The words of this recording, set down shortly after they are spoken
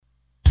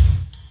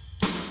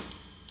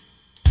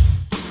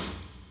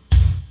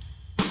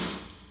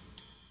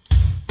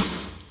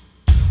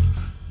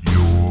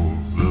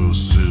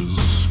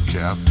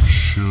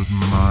captured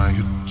my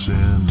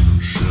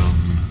attention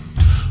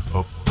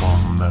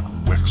upon that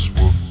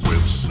Waxwork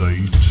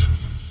website.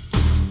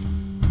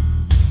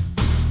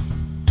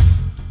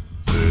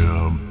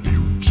 Their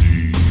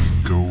beauty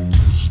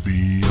goes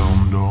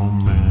beyond all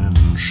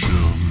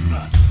mention.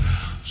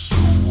 So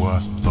I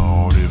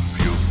thought, if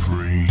you're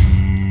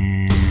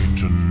free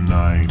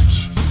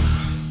tonight,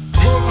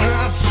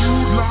 perhaps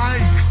you'd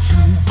like to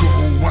go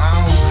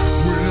out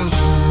with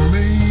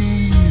me.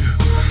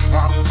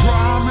 I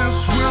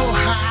promise we'll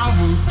have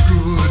a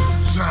good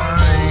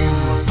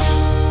time.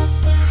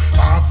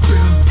 I've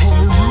been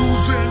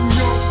perusing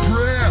your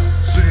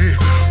pretty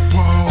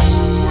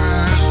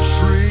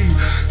poetry,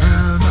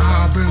 and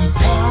I've been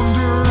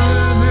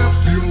pondering if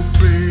you'll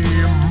be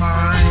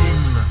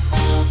mine.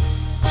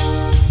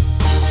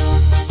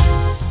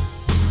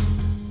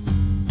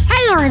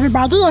 Hello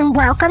everybody and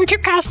welcome to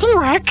Casting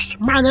Works.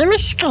 My name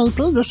is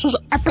Scapy. This is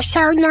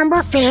episode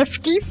number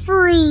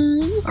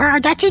 53.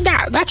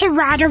 That's a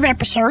rather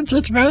episode.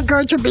 It's very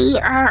good to be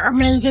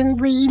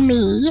amazingly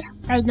me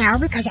right now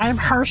because I'm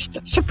host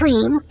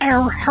supreme,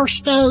 or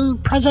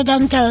hoste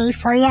presidente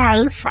for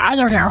life. I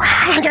don't know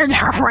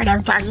what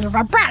I'm talking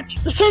about, but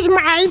this is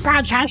my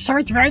podcast, so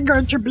it's very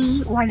good to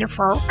be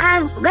wonderful.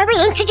 Let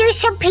me introduce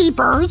some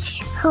peoples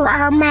who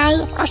are my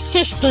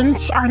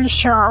assistants on the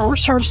show,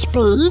 so to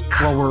speak.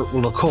 Well,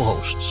 we're the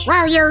co-hosts.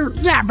 Well,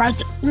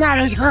 but not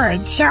as good,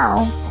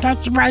 so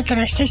that's like an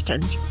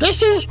assistant.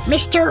 This is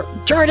Mr.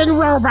 Jordan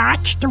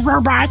Robot, the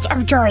robot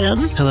of Jordan.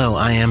 Hello,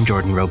 I am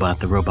Jordan Robot,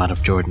 the robot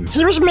of Jordan.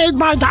 He was made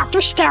by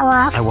Dr.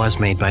 Stella. I was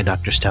made by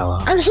Dr.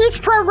 Stella. And he's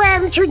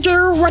programmed to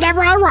do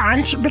whatever I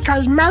want,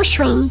 because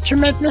mostly to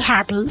make me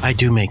happy. I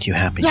do make you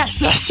happy.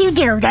 Yes, you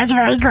do. That's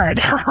very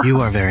good. You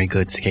are very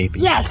good, Scapy.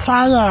 Yes,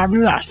 I am.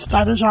 Yes,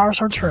 that is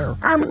also true.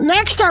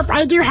 Next up,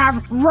 I do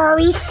have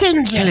Rory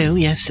St. John. Hello,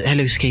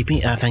 hello,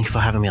 Scapy. Thank you for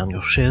having me on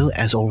your show,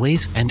 as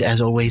always. And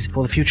as always,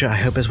 for the future, I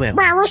hope as well.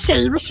 Well, we'll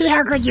see. We'll see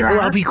how good you are. Oh,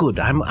 I'll be good.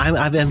 I'm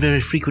very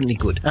frequently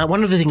good.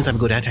 One of the things I'm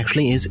good at,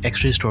 actually, is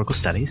extra historical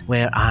studies,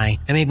 where I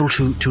am able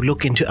to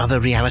look into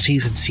other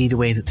realities and see the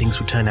way that things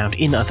would turn out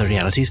in other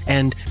realities.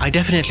 And I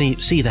definitely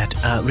see that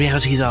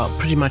realities are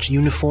pretty much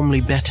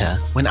uniformly better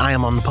when I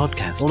am on the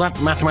podcast. Well,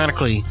 that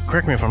mathematically,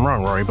 correct me if I'm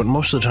wrong, Rory, but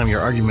most of the time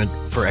your argument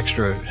for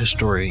extra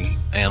history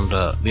and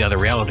the other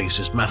realities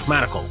is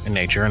mathematical in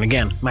nature. And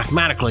again,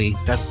 mathematically,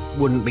 that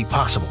wouldn't be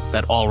possible,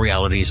 that all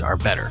realities are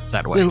better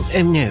that way.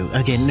 Well, no,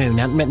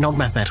 not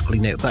mathematically,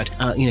 no, but,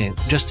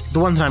 just the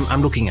ones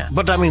I'm looking at.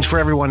 But that means for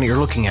every one that you're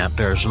looking at,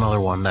 there's another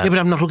one that... Yeah, but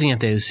I'm not looking at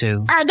those,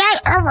 so...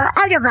 That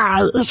other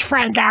guy is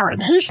Frank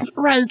Allen. He's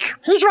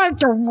like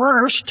the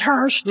worst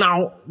host.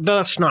 No,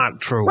 that's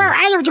not true. Well,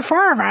 out of the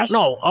four of us.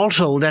 No,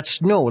 also,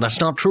 that's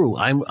not true.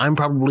 I'm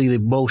probably the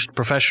most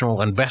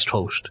professional and best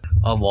host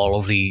of all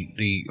of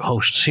the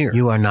hosts here.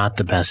 You are not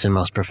the best and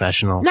most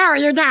professional. No,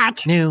 you're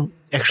not. No.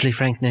 Actually,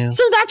 Frank, no.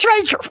 See, that's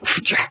like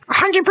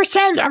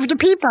 100% of the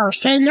people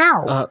say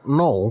no.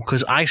 No,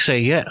 because I say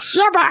yes.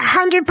 Yeah, but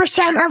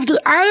 100% of the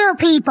other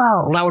people.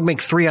 Well, that would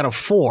make 3 out of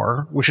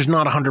 4, which is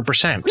not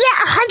 100%. Yeah,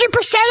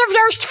 100% of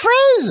those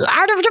 3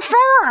 out of the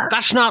 4.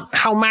 That's not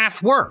how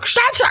math works.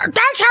 That's how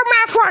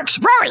math works.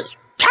 Rory,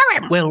 tell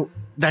him. Well,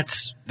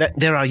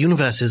 there are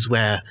universes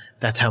where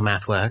that's how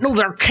math works. No,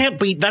 there can't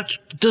be. That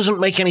doesn't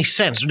make any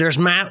sense. There's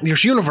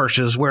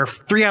universes where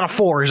 3 out of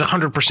 4 is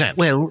 100%.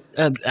 Well,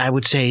 I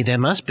would say there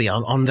must be.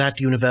 On that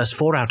universe,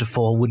 4 out of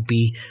 4 would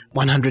be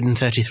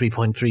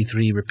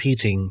 133.33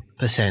 repeating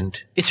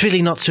 %. It's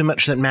really not so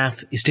much that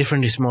math is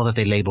different, it's more that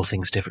they label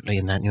things differently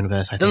in that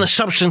universe, I think. Then the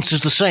substance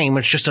is the same,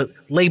 it's just a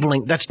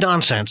labeling. That's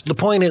nonsense. The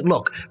point is,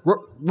 look,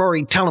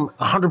 Rory, tell him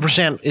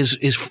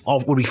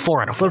 100% would be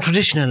 4 out of 4. Well,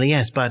 traditionally,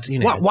 yes, but,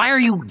 Why are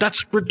you,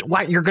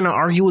 why you're gonna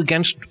argue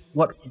against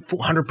what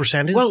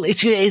 100% is? Well,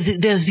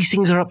 these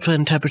things are up for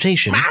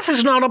interpretation. Math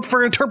is not up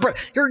for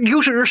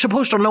You're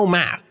supposed to know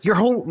math. Your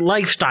whole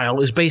lifestyle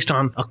is based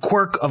on a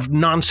quirk of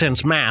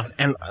nonsense math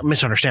and a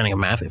misunderstanding of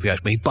math, if you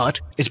ask me, but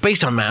it's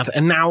based on math,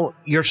 and now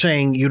you're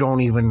saying you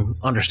don't even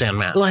understand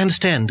math. Well, I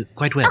understand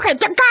quite well. Okay,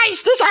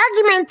 guys, this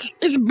argument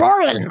is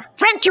boring.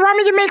 Frank, do you want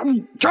me to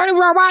make Jordan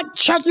Robot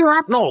shut you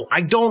up? No,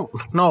 I don't.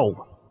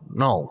 No.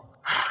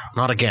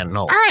 Not again,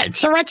 no. Alright,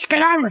 so let's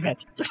get on with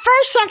it. The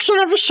first section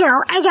of the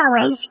show, as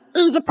always,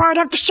 is a part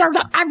of the show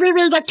that I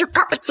really like to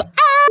call it.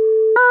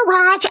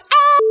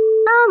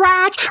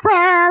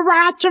 We're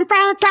watching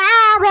Frank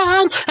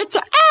Allen. It's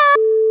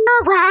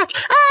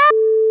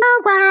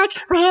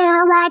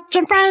we're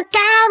watching Frank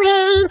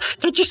Allen.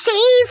 Did you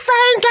see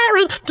Frank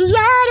Allen the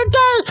other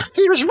day?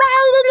 He was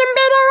right in the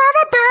middle of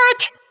a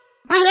butt.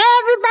 And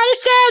everybody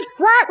said,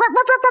 what?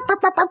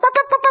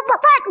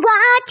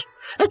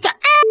 It's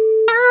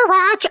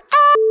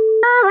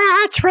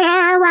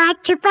we're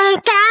watching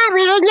Frank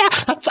Allen, yeah.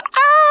 It's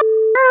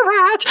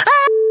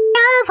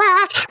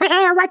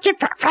we're watching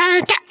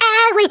Frank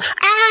Allen,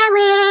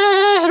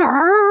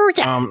 oh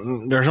yeah.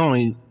 There's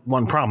only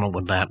one problem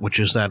with that, which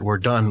is that we're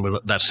done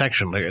with that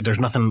section. There's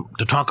nothing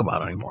to talk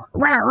about anymore.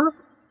 Well,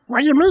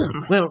 What do you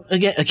mean? Well,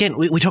 again,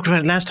 we talked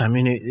about it last time.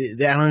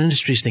 The Allen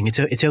Industries thing,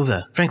 it's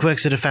over. Frank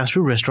works at a fast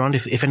food restaurant.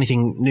 If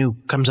anything new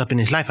comes up in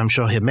his life, I'm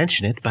sure he'll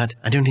mention it, but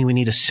I don't think we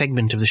need a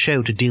segment of the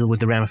show to deal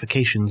with the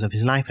ramifications of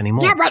his life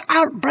anymore. Yeah,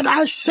 but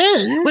I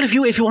sing. Well, if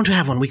you want to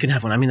have one, we can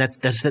have one. I mean, that's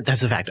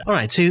the fact. All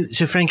right,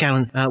 so Frank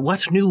Allen,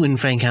 what's new in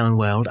Frank Allen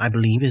World, I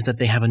believe, is that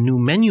they have a new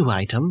menu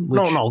item.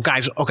 No,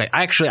 guys, okay,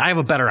 I have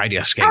a better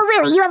idea, Skate. Oh,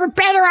 really? You have a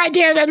better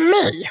idea than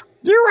me?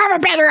 You have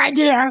a better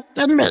idea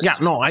than me. Yeah,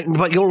 no,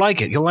 but you'll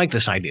like it. You'll like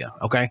this idea,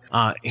 okay?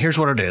 Here's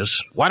what it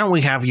is. Why don't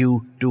we have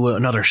you do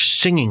another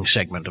singing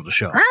segment of the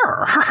show?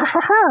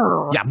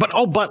 Oh. Yeah,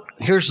 but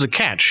here's the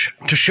catch.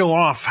 To show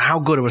off how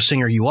good of a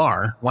singer you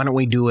are, why don't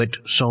we do it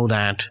so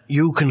that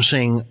you can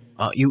sing...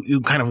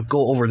 You kind of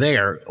go over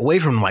there, away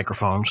from the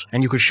microphones,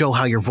 and you could show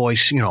how your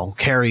voice,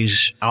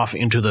 carries off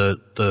into the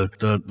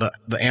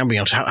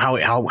ambience,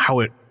 how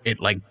it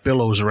like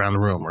billows around the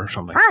room or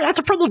something. Oh, that's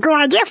a pretty good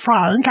idea,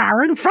 Frank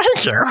Allen.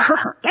 Thank you.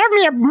 That'd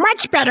be a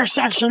much better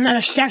section than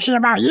a section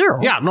about you.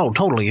 Yeah, no,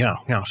 totally, yeah.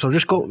 So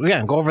just go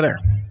over there.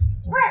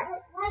 What,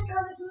 like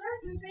over here?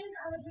 Do you think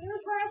over here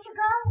is where I should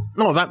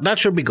go? No, that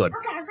should be good.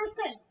 Okay, I'm gonna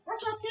sing. What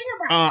should I sing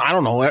about? I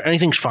don't know.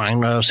 Anything's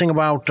fine. Sing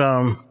about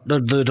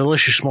the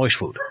delicious moist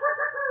food.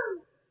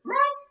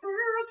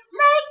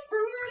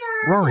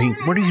 Rory,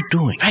 what are you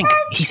doing? Frank,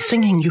 he's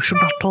singing. You should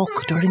not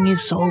talk during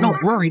his song. No,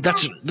 Rory,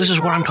 this is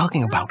what I'm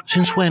talking about.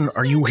 Since when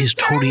are you his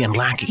toady and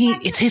lackey?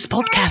 It's his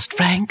podcast,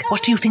 Frank.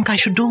 What do you think I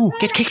should do?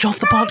 Get kicked off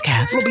the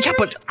podcast? Well, yeah,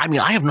 but I mean,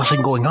 I have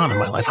nothing going on in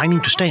my life. I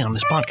need to stay on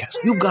this podcast.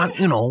 You've got,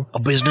 a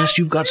business.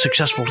 You've got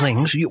successful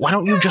things. Why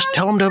don't you just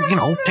tell him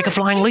to, take a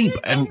flying leap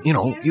and,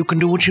 you can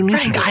do what you need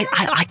to do. Frank,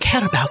 I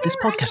care about this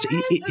podcast.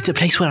 It's a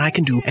place where I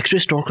can do extra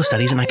historical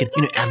studies and I can,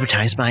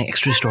 advertise my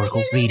extra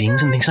historical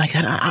readings and things like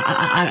that.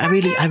 I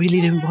really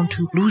don't want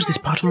to lose this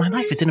part of my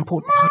life. It's an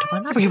important part of my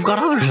life. Well, you've got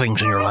other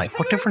things in your life.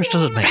 What difference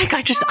does it make? Frank,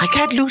 I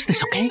can't lose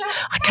this, okay?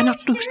 I cannot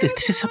lose this.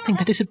 This is something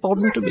that is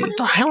important to me. What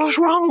the hell is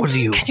wrong with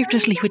you? Can you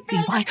just leave it be?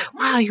 Why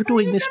are you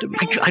doing this to me?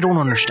 I don't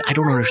understand.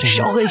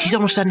 Oh, she's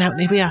almost done now.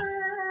 Maybe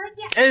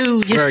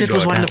Oh, yes, Very it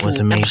was good. wonderful. That was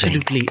amazing.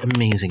 Absolutely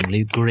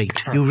amazingly great.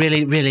 You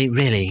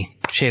really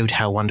showed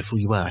how wonderful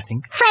you were, I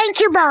think. Thank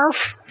you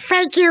both.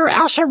 Thank you,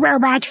 Elsa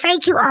Robot.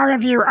 Thank you, all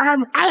of you.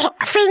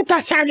 I think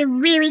that sounded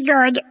really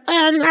good,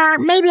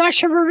 and maybe I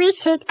should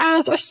release it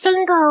as a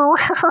single.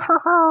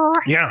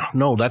 Yeah,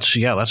 no, that's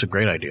a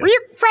great idea.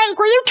 Frank,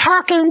 were you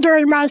talking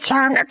during my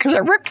song? Because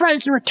it looked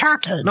like you were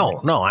talking.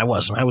 No, I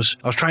wasn't. I was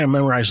trying to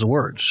memorize the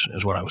words,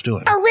 is what I was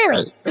doing. Oh,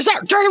 really? Is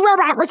that Jordan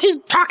Robot? Was he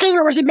talking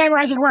or was he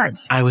memorizing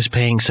words? I was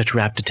paying such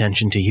rapt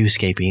attention to you,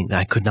 Scapey, that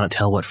I could not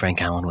tell what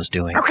Frank Allen was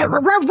doing. Okay,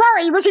 well,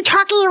 Rory, was he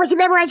talking or was he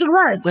memorizing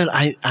words? Well,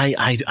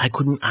 I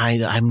couldn't.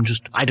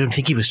 I don't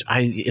think he was.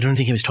 I don't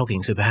think he was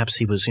talking. So perhaps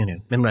he was,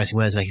 memorizing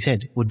words, like he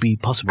said, would be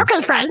possible.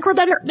 Okay, Frank. Well,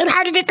 then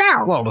how did it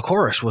go? Well, the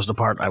chorus was the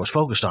part I was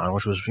focused on,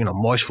 which was,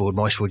 moist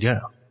food,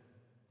 yeah.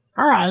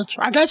 All right.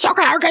 I guess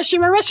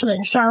you were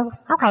listening. So,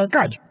 okay,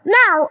 good.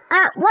 Now,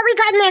 what we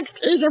got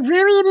next is a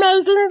really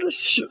amazing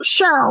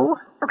show.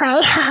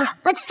 Okay,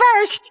 but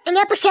first, an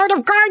episode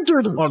of Guard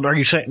Duty. Well, are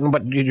you saying?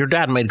 But your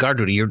dad made Guard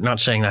Duty. You're not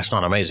saying that's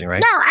not amazing,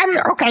 right?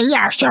 No, okay,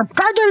 yeah, sure.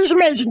 Guard Duty's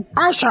amazing.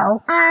 Also,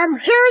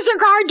 here's a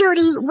Guard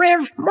Duty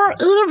with more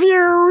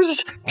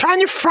interviews, trying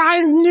to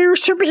find new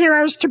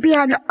superheroes to be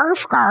on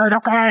Earth Guard.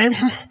 Okay,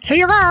 here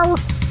you go.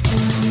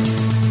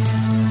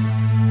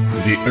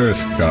 The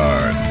Earth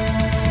Guard.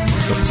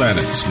 The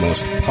planet's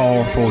most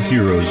powerful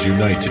heroes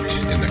united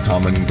in the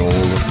common goal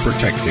of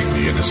protecting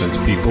the innocent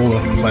people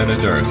of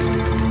planet Earth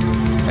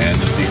and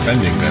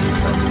defending them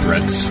from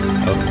threats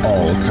of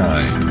all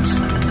kinds.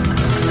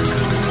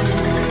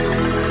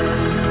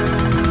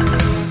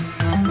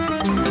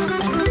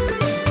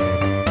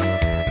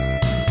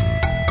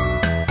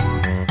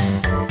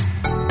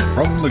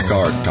 From the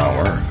guard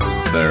tower,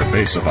 their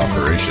base of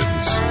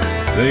operations,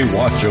 they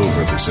watch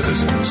over the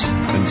citizens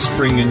and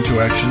spring into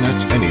action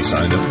at any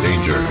sign of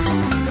danger.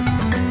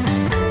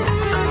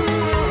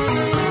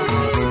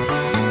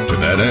 To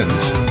that end,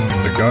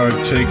 the Guard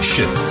takes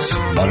shifts,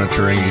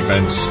 monitoring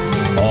events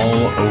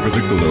all over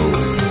the globe.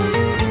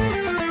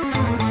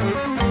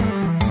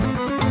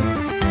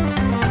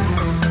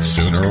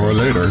 Sooner or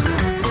later,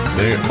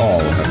 they all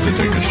have to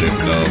take a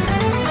shift of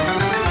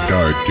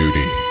guard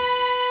duty.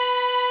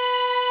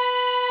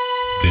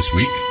 This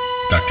week,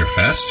 Dr.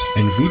 Fast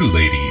and Voodoo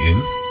Lady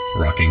in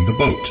Rocking the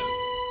Boat.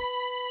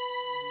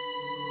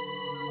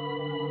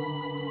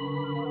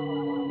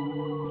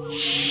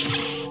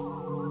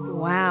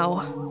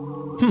 Wow.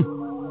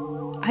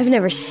 I've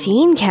never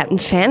seen Captain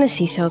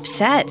Fantasy so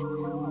upset.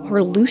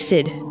 Or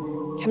lucid.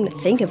 Come to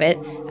think of it,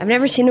 I've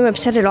never seen him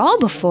upset at all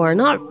before.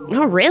 Not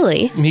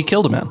really. He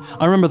killed a man.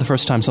 I remember the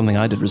first time something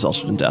I did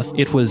resulted in death.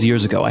 It was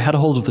years ago. I had a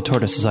hold of the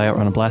tortoise as I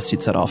outrun a blast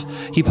he'd set off.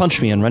 He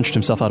punched me and wrenched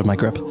himself out of my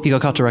grip. He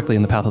got caught directly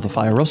in the path of the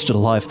fire, roasted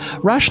alive.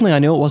 Rationally, I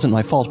knew it wasn't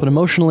my fault, but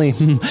emotionally,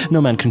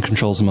 no man can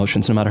control his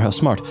emotions, no matter how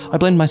smart. I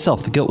blamed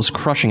myself. The guilt was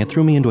crushing. It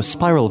threw me into a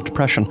spiral of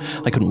depression.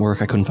 I couldn't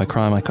work, I couldn't fight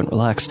crime, I couldn't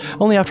relax.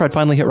 Only after I'd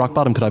finally hit rock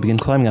bottom could I begin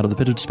climbing out of the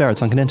pit of despair I'd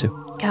sunken into.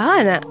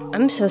 God,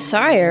 I'm so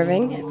sorry,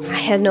 Irving. I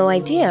had no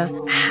idea.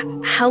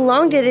 How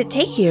long did it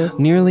take you?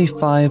 Nearly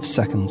 5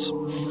 seconds.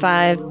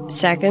 5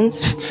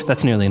 seconds?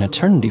 That's nearly an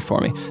eternity for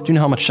me. Do you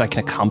know how much I can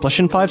accomplish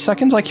in 5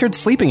 seconds? I cured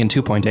sleeping in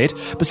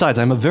 2.8. Besides,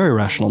 I'm a very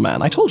rational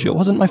man. I told you, it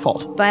wasn't my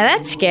fault. By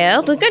that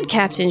scale, the good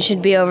captain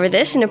should be over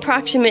this in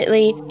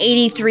approximately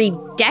 83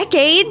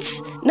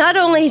 decades. Not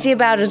only is he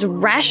about as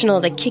rational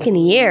as a kick in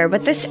the air,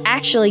 but this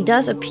actually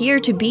does appear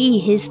to be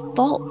his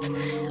fault.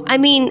 I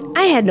mean,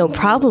 I had no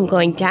problem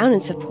going down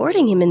and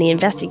supporting him in the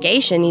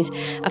investigation. He's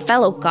a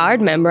fellow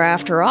guard member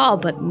after all,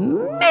 but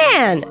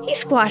man, he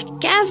squashed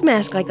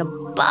Gasmask like a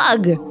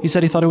bug. He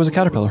said he thought it was a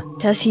caterpillar.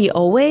 Does he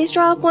always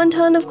drop 1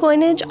 ton of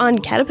coinage on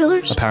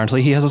caterpillars?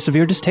 Apparently he has a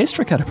severe distaste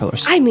for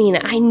caterpillars. I mean,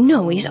 I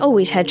know he's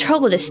always had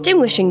trouble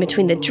distinguishing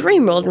between the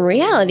dream world and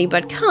reality,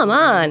 but come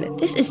on,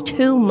 this is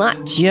too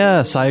much.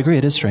 Yes, I agree,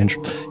 it is strange.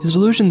 His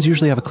delusions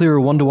usually have a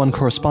clearer one-to-one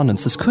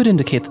correspondence. This could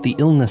indicate that the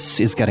illness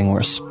is getting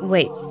worse.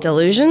 Wait,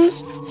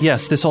 delusions?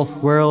 Yes, this whole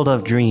world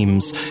of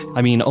dreams.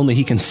 I mean, only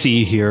he can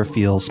see, hear,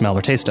 feel, smell,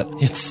 or taste it.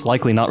 It's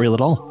likely not real at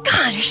all.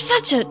 God, you're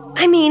such a...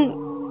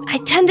 I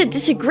tend to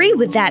disagree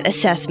with that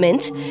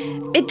assessment.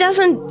 It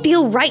doesn't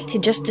feel right to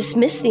just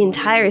dismiss the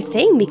entire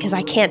thing because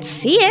I can't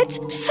see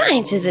it.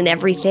 Science isn't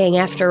everything,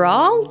 after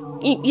all.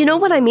 You know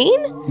what I mean?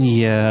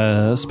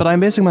 Yes, but I'm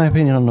basing my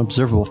opinion on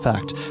observable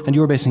fact, and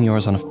you're basing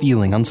yours on a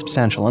feeling,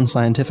 unsubstantial,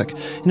 unscientific.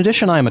 In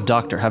addition, I am a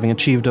doctor, having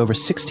achieved over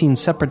 16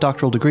 separate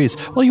doctoral degrees,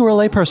 while you are a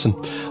layperson.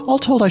 All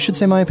told, I should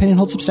say my opinion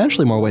holds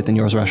substantially more weight than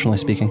yours, rationally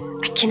speaking.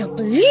 I cannot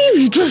believe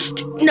you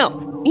just...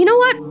 No. You know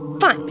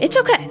what? Fine. It's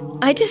okay.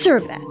 I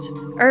deserve that.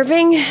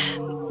 Irving,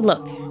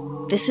 look,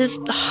 this is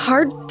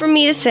hard for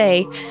me to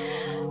say,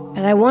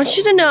 but I want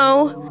you to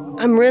know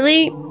I'm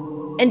really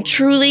and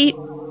truly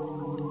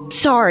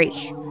sorry.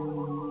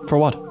 For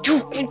what?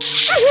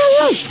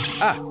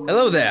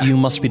 Hello there. You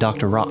must be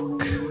Dr.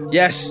 Rock.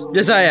 Yes,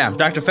 I am.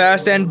 Dr.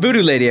 Fast and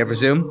Voodoo Lady, I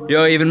presume.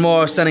 You're even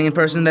more stunning in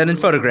person than in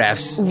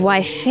photographs.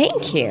 Why,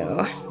 thank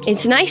you.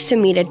 It's nice to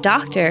meet a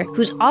doctor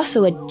who's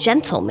also a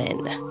gentleman.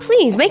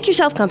 Please, make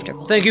yourself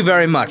comfortable. Thank you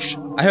very much.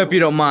 I hope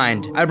you don't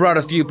mind. I brought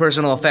a few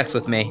personal effects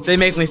with me. They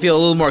make me feel a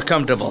little more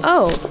comfortable.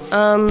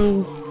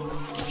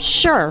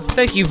 Sure.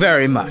 Thank you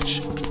very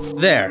much.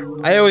 There.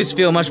 I always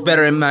feel much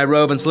better in my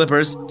robe and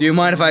slippers. Do you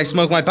mind if I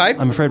smoke my pipe?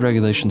 I'm afraid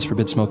regulations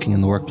forbid smoking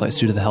in the workplace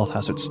due to the health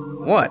hazards.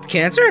 What,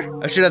 cancer?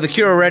 I should have the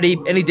cure ready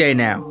any day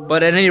now.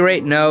 But at any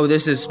rate, no,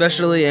 this is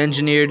specially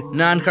engineered,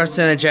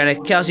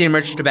 non-carcinogenic,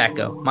 calcium-rich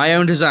tobacco. My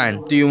own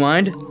design. Do you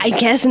mind? I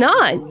guess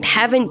not.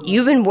 Haven't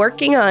you been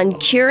working on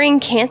curing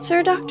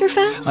cancer, Dr.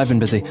 Fast? I've been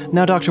busy.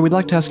 Now, Doctor, we'd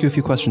like to ask you a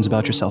few questions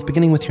about yourself,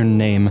 beginning with your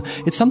name.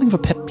 It's something of a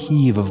pet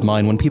peeve of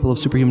mine when people of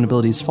superhuman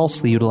abilities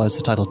falsely utilize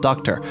the title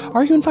doctor.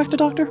 Are you in fact a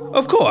doctor?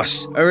 Of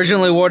course.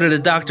 Originally awarded a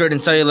doctorate in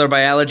cellular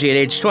biology at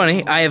age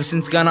 20, I have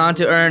since gone on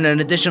to earn an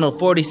additional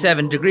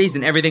 47 degrees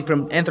in everything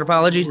from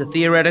anthropology to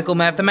theoretical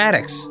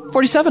mathematics.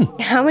 47.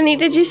 How many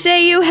did you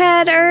say you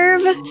had,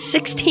 Irv?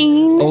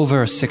 16?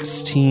 Over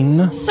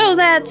 16. So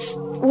that's...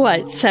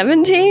 what,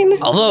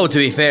 17? Although, to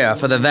be fair,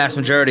 for the vast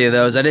majority of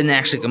those, I didn't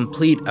actually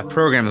complete a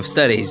program of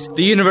studies.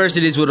 The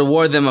universities would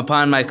award them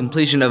upon my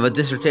completion of a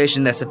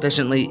dissertation that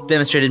sufficiently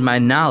demonstrated my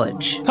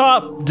knowledge.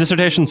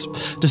 Dissertations.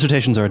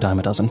 Dissertations are a dime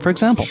a dozen. For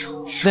example,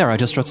 there, I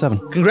just wrote 7.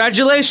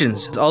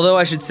 Congratulations! Although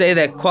I should say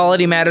that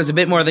quality matters a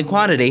bit more than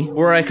quantity.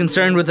 Were I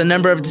concerned with the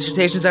number of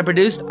dissertations I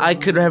produced, I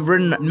could have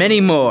written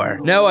many more.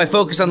 No, I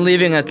focus on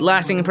leaving a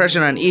lasting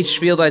impression on each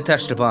field I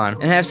touched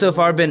upon, and have so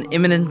far been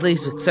eminently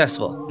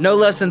successful. No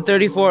less than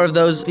 34 of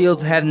those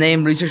fields have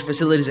named research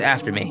facilities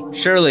after me.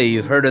 Surely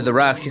you've heard of the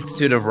Rock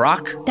Institute of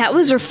Rock? That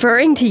was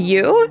referring to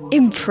you?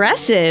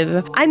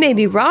 Impressive. I may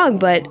be wrong,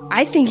 but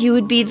I think you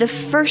would be the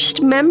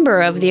first member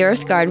of the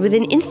Earth Guard with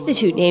an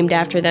institute named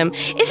after them.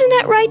 Isn't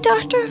that right,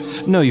 Doctor?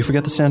 No, you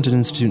forget the Stanton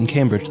Institute in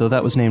Cambridge, though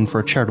that was named for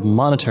a charitable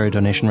monetary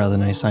donation rather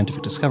than a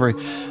scientific discovery.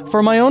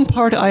 For my own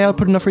part, I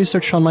output enough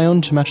research on my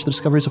own to match the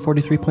discoveries of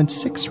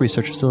 43.6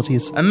 research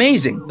facilities.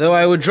 Amazing, though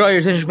I would draw your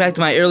attention back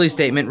to my early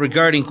statement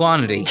regarding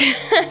quantity.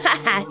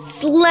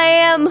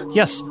 Slam!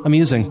 Yes,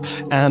 amusing.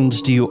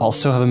 And do you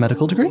also have a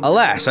medical degree?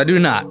 Alas, I do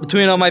not.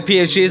 Between all my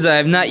PhDs, I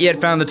have not yet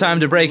found the time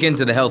to break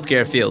into the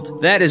healthcare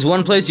field. That is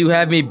one place you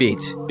have me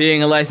beat,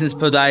 being a licensed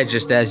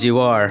podiatrist as you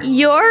are.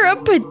 You're a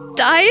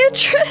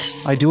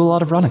podiatrist? I do a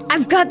lot of running.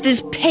 I've got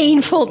this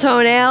painful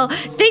toenail.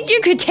 Think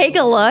you could take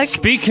a look?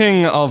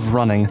 Speaking of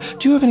running,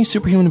 do you have any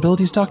superhuman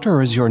abilities, Doctor,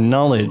 or is your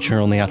knowledge your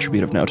only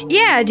attribute of note?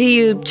 Yeah, do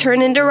you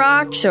turn into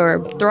rocks,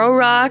 or throw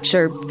rocks,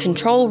 or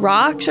control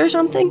rocks, or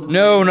something?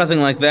 No, nothing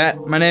like that.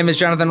 My name is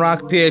Jonathan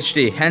Rock,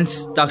 PhD,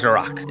 hence Dr.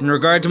 Rock. In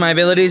regard to my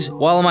abilities,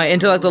 while my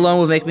intellect alone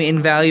would make me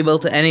invaluable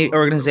to any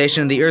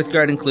organization, the Earth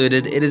Guard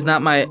included, it is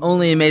not my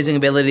only amazing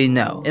ability,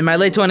 no. In my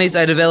late 20s,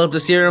 I developed a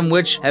serum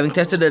which, having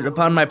tested it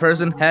upon my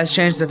person has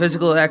changed the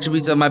physical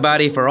attributes of my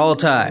body for all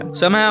time.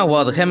 Somehow,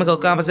 while the chemical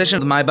composition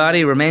of my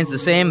body remains the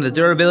same, the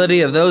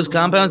durability of those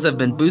compounds have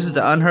been boosted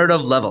to unheard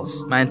of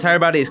levels. My entire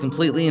body is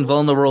completely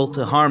invulnerable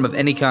to harm of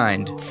any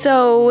kind.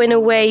 So, in a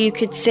way, you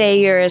could say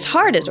you're as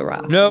hard as a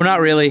rock. No, not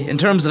really. In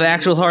terms of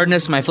actual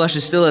hardness, my flesh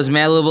is still as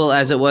malleable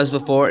as it was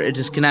before. It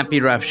just cannot be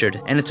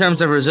ruptured. And in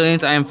terms of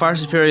resilience, I am far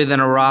superior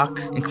than a rock,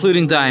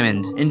 including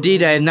diamond.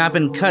 Indeed, I have not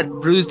been cut,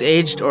 bruised,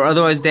 aged, or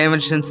otherwise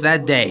damaged since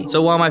that day.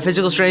 So while my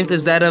physical strength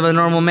is that of a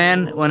normal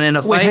man, when in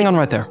a fight... Wait, hang on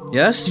right there.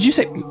 Yes? Did you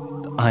say...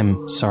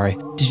 I'm sorry.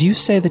 Did you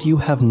say that you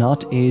have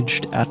not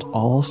aged at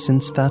all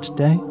since that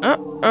day?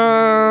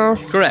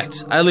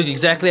 Correct. I look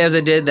exactly as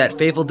I did that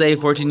fateful day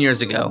 14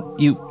 years ago.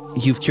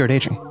 You've cured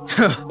aging.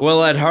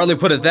 Well, I'd hardly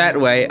put it that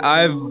way.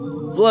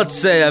 Let's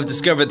say I've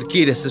discovered the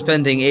key to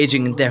suspending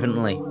aging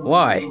indefinitely.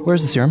 Why?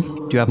 Where's the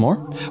serum? Do you have more?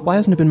 Why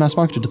hasn't it been mass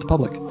marketed to the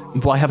public?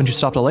 Why haven't you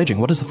stopped all aging?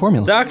 What is the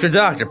formula?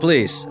 Doctor,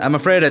 please. I'm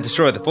afraid I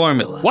destroyed the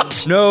formula.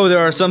 What? No, there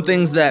are some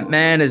things that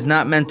man is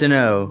not meant to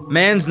know.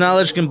 Man's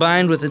knowledge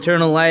combined with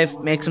eternal life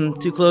makes him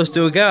too close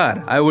to a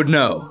god. I would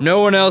know. No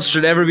one else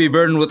should ever be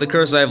burdened with the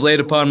curse I have laid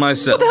upon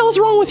myself. What the hell is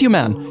wrong with you,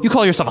 man? You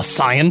call yourself a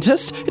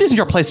scientist? It isn't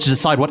your place to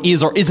decide what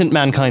is or isn't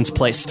mankind's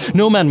place.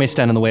 No man may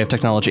stand in the way of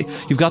technology.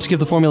 You've got to give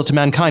the formula to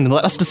mankind and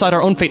let us decide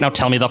our own fate. Now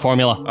tell me the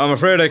formula. I'm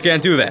afraid I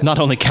can't do that. Not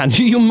only can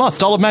you, you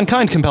must. All of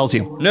mankind compels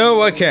you.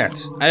 No, I can't.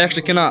 I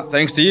actually cannot,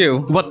 thanks to you.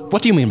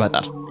 What do you mean by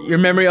that? Your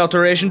memory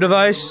alteration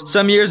device?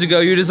 Some years ago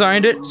you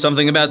designed it.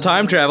 Something about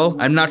time travel.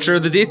 I'm not sure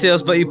of the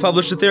details, but you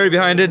published the theory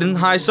behind it in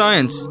High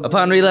Science.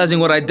 Upon realizing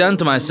what I'd done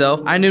to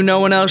myself, I knew no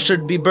one else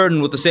should be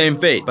burdened with the same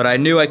fate. But I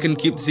knew I couldn't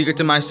keep the secret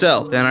to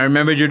myself. Then I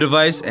remembered your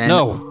device and...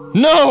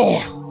 No!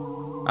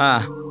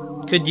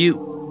 Could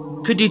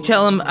you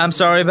tell him I'm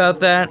sorry about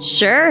that?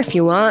 Sure, if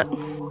you want.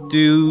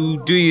 Do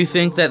you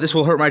think that this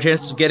will hurt my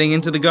chances of getting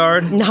into the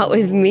guard? Not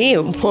with me,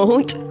 it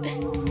won't.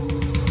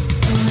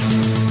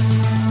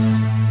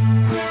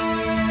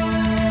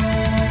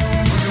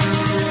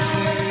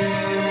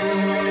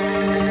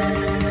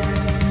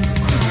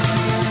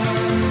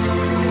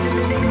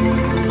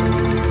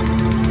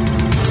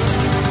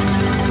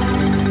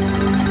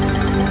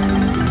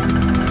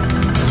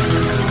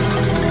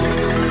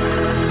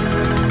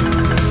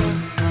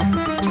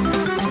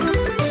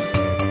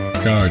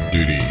 Guard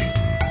Duty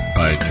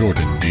by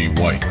Jordan D.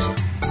 White,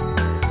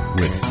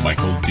 with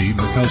Michael D.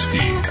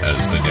 Mikowski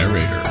as the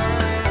narrator,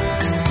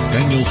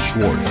 Daniel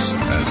Schwartz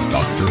as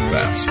Dr.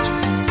 Fast,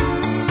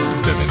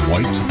 Devin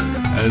White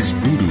as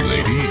Voodoo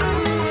Lady,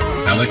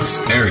 Alex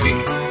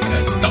Airdy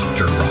as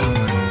Dr.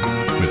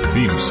 Rock, with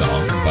theme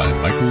song by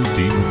Michael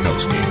D.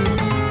 Mikowski.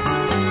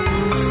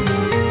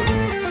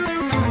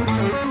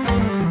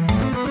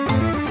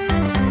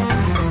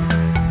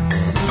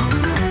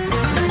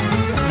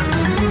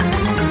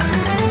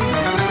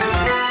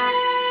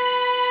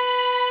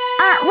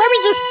 Let me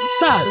just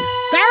say,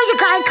 there was a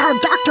guy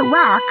called Dr.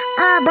 Rock,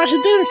 but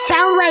he didn't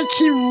sound like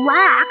he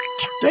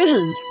rocked, did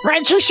he?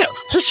 Like, he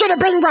should have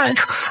been like,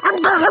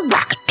 I'm gonna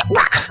rock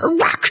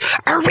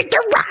over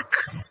the rock.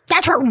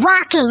 That's what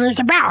rocking is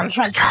about. It's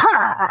like,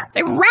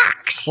 it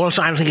rocks. Well,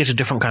 so I think it's a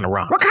different kind of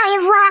rock. What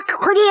kind of rock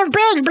could he have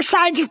been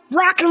besides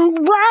rock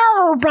and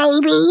roll,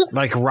 baby?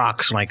 Like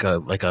rocks, like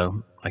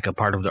a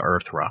part of the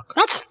earth rock.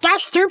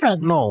 That's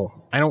stupid. No,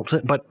 I don't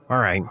think, but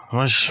alright,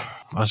 let's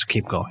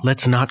keep going.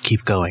 Let's not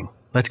keep going.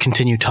 Let's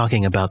continue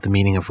talking about the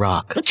meaning of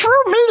rock. The true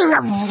meaning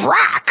of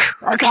rock,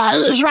 okay,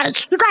 is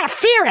like, you gotta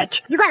fear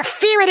it. You gotta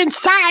fear it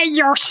inside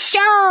your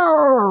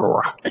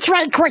soul. It's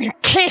like when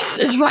Kiss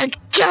is like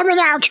jamming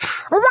out,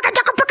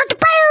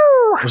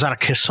 was that a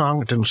Kiss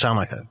song? It didn't sound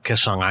like a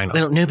Kiss song, I know.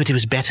 Well, no, but it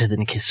was better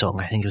than a Kiss song,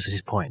 I think was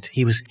his point.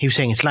 He was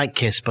saying it's like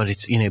Kiss, but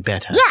it's,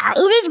 better. Yeah, it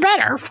is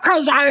better,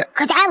 because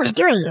I was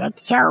doing it,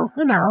 so,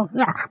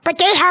 yeah. But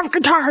they have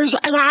guitars,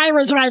 and I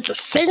was like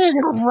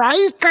singing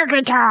like a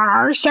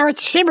guitar, so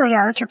it's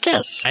similar to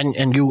Kiss.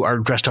 And you are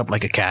dressed up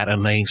like a cat,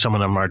 and some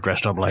of them are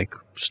dressed up like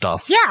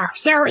stuff. Yeah,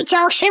 so it's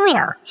all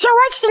similar. So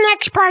what's the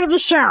next part of the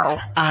show?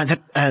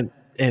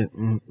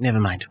 Never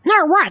mind.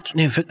 No, what?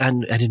 No, I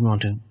didn't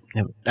want to.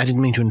 No, I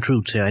didn't mean to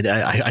intrude, so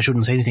I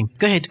shouldn't say anything.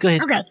 Go ahead.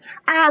 Okay.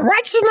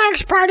 What's the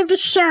next part of the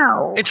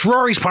show? It's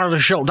Rory's part of the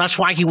show. That's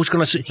why he was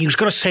gonna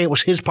say it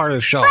was his part of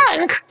the show.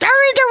 Frank, don't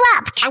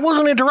interrupt. I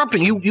wasn't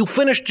interrupting. You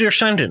finished your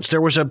sentence.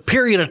 There was a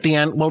period at the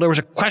end. Well, there was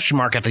a question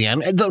mark at the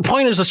end. The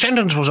point is the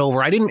sentence was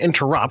over. I didn't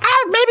interrupt.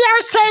 Maybe I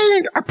was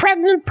saying a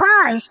pregnant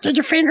pause. Did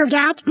you think of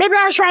that? Maybe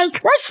I was like,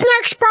 what's the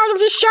next part of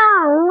the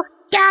show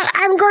that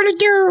I'm going to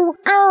do?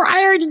 Oh,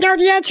 I already know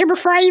the answer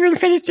before I even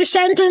finish the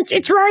sentence.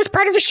 It's Rory's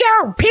part of the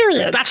show,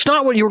 period. That's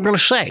not what you were going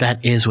to say.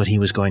 That is what he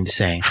was going to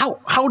say.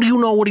 How do you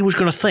know what he was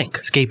going to think?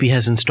 Scapy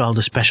has installed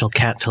a special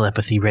cat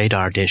telepathy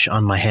radar dish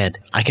on my head.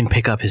 I can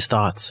pick up his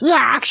thoughts. Yeah,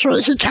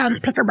 actually, he can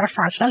pick up my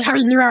thoughts. That's how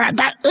he knew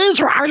that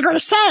is what I was going to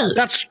say.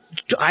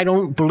 I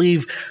don't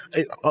believe...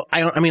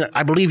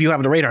 I believe you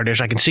have the radar dish.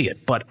 I can see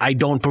it. But I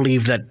don't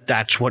believe that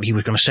that's what he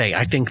was going to say.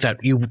 I think that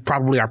you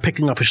probably are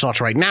picking up his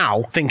thoughts right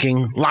now,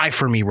 thinking, lie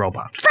for me,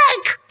 robot.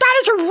 Frank, that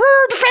is a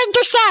rude thing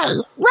to say.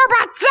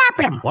 Robot, zap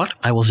him. What?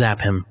 I will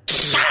zap him.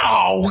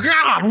 Oh,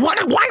 God,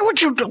 why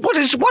would you, what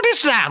is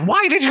that?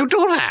 Why did you do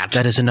that?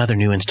 That is another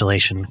new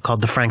installation called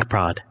the Frank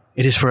Prod.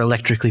 It is for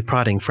electrically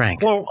prodding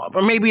Frank. Well,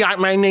 maybe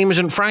my name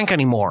isn't Frank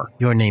anymore.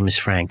 Your name is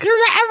Frank.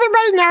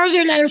 Everybody knows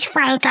your name's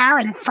Frank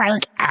Owen.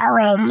 Frank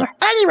Owen.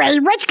 Anyway,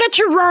 let's get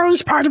to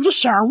Rory's part of the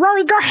show.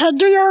 Rory, go ahead,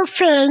 do your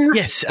thing.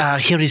 Yes,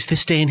 here is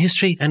This Day in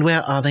History, and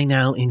where are they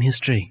now in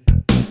history?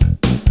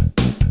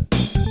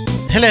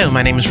 Hello,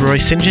 my name is Rory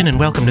St. John, and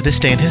welcome to This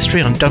Day in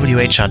History on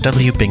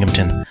WHRW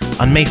Binghamton.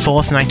 On May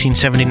 4th,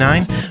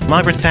 1979,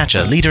 Margaret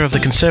Thatcher, leader of the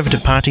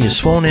Conservative Party, is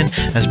sworn in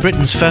as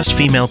Britain's first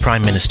female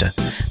Prime Minister.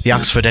 The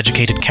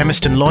Oxford-educated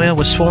chemist and lawyer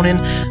was sworn in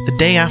the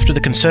day after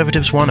the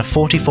Conservatives won a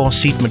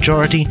 44-seat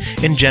majority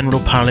in general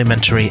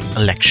parliamentary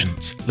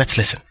elections. Let's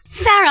listen.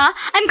 Sarah,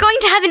 I'm going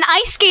to have an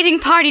ice skating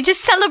party to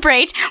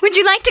celebrate. Would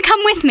you like to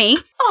come with me?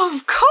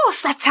 Of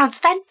course, that sounds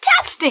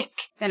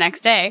fantastic. The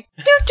next day.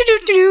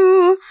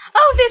 Do-do-do-do-do.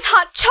 Oh, this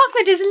hot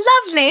chocolate is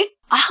lovely.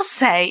 I'll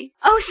say.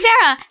 Oh,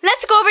 Sarah,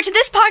 let's go over to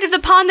this part of the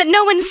pond that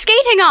no one's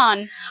skating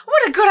on.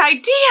 What a good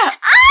idea. Ah!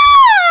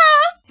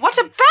 What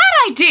a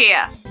bad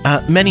idea.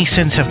 Many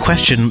since have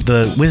questioned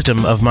the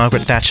wisdom of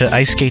Margaret Thatcher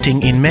ice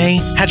skating in May.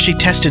 Had she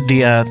tested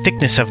the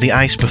thickness of the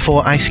ice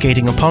before ice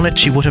skating upon it,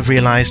 she would have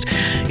realized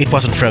it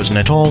wasn't frozen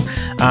at all,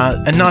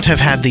 and not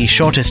have had the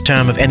shortest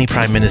term of any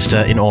Prime Minister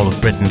in all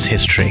of Britain's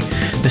history.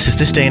 This is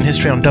This Day in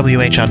History on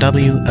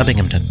WHRW,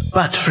 Binghamton.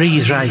 But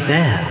freeze right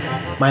there.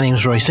 My name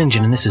is Roy St.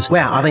 John, and this is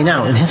Where Are They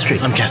Now in History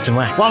on Casting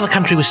Wax. While the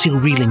country was still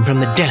reeling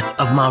from the death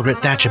of Margaret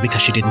Thatcher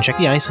because she didn't check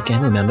the ice,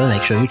 again, remember,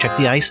 make sure you check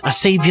the ice, a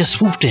saviour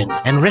swooped in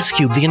and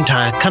rescued the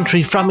entire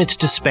country from its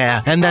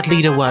despair, and that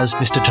leader was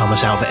Mr.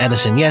 Thomas Alva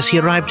Edison. Yes, he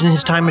arrived in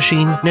his time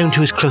machine, known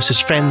to his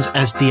closest friends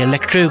as the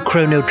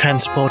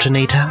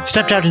Electro-Chrono-Transportinator,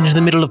 stepped out into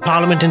the middle of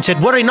Parliament and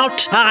said, "Worry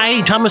not,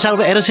 I, Thomas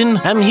Alva Edison,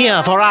 am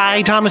here, for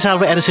I, Thomas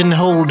Alva Edison,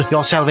 hold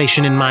your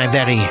salvation in my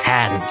very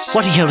hands."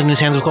 What he held in his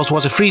hands, of course,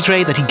 was a freeze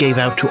ray that he gave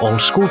out to all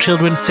school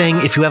children, saying,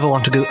 if you ever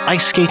want to go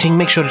ice skating,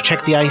 make sure to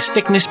check the ice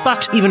thickness,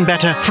 but even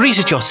better, freeze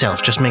it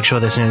yourself. Just make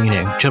sure there's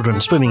no, children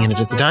swimming in it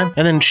at the time,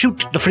 and then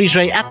shoot the freeze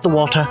ray at the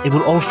water. It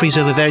will all freeze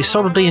over very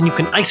solidly, and you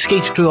can ice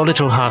skate to your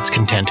little heart's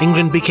content.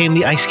 England became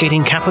the ice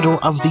skating capital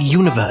of the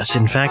universe,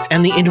 in fact,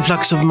 and the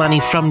influx of money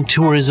from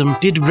tourism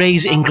did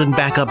raise England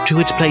back up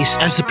to its place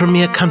as the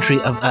premier country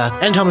of Earth,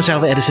 and Thomas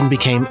Alva Edison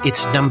became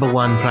its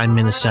 #1 Prime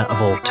Minister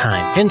of all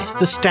time. Hence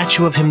the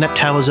statue of him that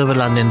towers over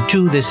London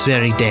to this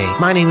very day.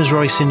 My name is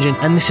Rory St. John,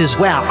 and this is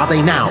Where Are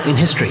They Now in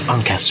History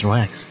on Cast and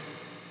Wax.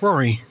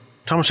 Rory,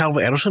 Thomas Alva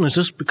Edison, is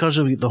this because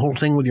of the whole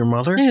thing with your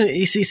mother? No,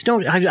 it's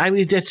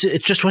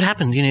just what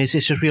happened, it's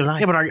just real life.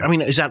 Yeah, but I mean,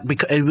 is that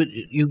because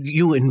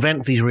you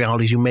invent these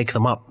realities, you make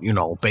them up,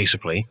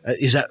 basically?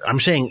 Is that, I'm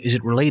saying, is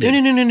it related?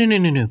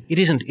 No. It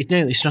isn't.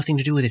 It's nothing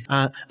to do with it.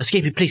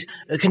 Escapee, please,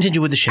 continue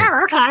with the show.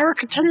 Oh, okay, I will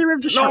continue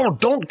with the show. No,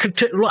 don't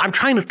continue. Look, I'm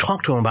trying to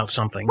talk to him about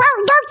something. Well,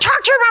 don't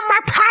talk to him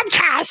about my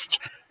podcast.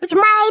 It's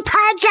my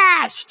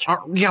podcast.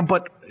 Yeah,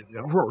 but...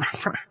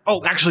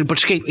 Oh, actually, but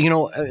Escape,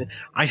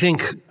 I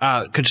think,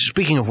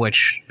 speaking of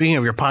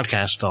your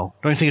podcast, though,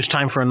 don't you think it's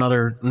time for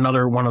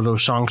another one of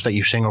those songs that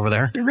you sing over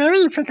there?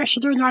 Really? You think I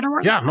should do another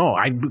one? Yeah, no,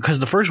 because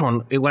the first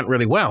one, it went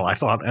really well, I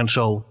thought, and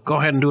so go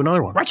ahead and do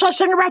another one. What should I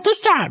sing about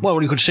this time?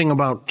 Well, you could sing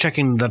about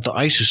checking that the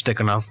ice is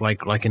thick enough,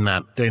 like in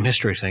that Day in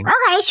History thing.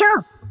 Okay, sure.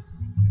 Okay,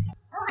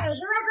 here I go.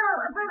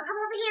 I'm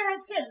over here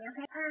and sing,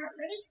 okay?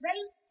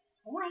 Ready?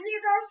 When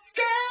you go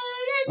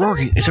skating.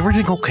 Rory, is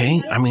everything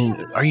okay? I mean,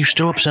 are you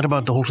still upset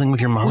about the whole thing with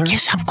your mother?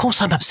 Yes, of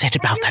course I'm upset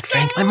about that,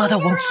 Frank. My mother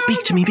won't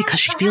speak to me because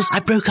she feels I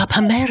broke up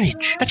her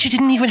marriage. But she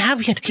didn't even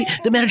have yet.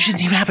 The marriage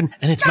didn't even happen,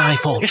 and it's my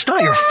fault. It's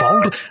not your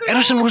fault.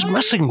 Edison was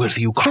messing with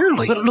you,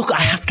 clearly. But look, I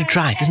have to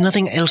try. There's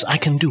nothing else I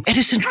can do.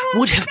 Edison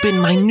would have been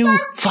my new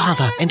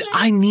father, and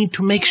I need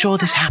to make sure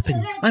this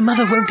happens. My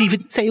mother won't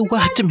even say a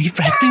word to me,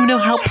 Frank. Do you know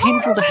how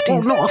painful that is?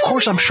 Well, no, of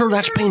course, I'm sure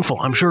that's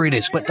painful. I'm sure it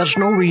is. But that's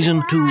no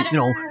reason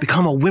to,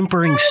 become a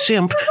whimpering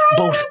simp,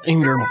 both in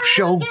your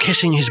show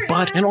kissing his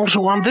butt and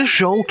also on this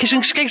show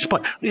kissing Scape's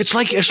butt. It's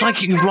like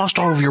you've lost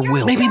all of your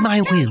will. Maybe my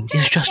will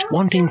is just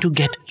wanting to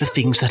get the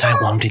things that I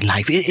want in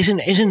life.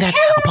 Isn't that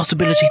a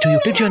possibility to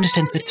you? Don't you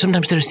understand that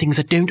sometimes there's things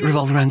that don't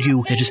revolve around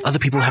you? They're just other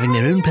people having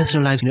their own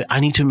personal lives. I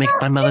need to make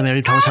my mother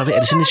marry Thomas Alva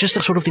Edison. It's just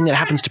the sort of thing that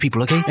happens to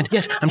people, okay? And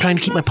yes, I'm trying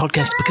to keep my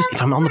podcast because if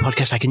I'm on the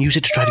podcast, I can use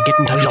it to try to get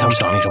in touch with Thomas.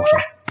 He's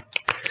awesome.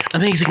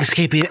 Amazing,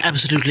 Escapee.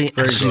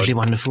 Absolutely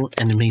wonderful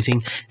and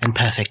amazing and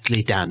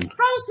perfectly done.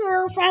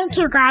 Thank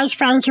you, guys.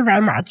 Thank you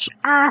very much.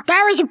 That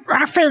was,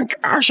 I think,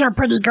 also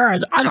pretty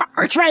good.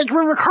 It's like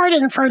we're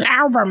recording for an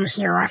album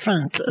here, I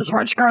think, is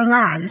what's going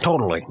on.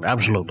 Totally.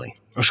 Absolutely.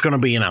 It's going to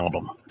be an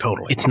album.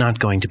 Totally. It's not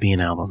going to be an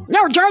album.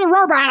 No, Joe the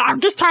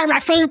Robot, this time I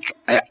think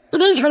it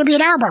is going to be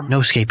an album. No,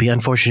 Scapey,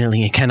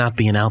 unfortunately it cannot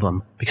be an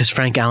album, because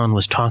Frank Allen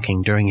was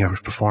talking during your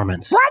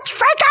performance. What?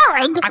 Frank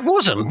Allen? I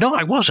wasn't. No,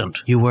 I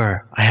wasn't. You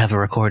were. I have a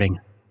recording.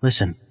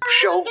 Listen.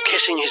 Show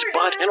kissing his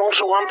butt, and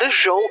also on this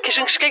show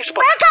kissing Scape's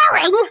butt.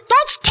 Frank Allen?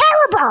 That's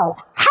terrible!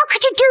 How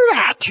could you do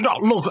that? No,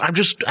 look, I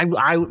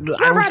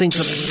don't think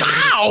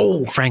that...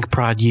 Ow! Frank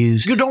Prod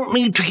used. You don't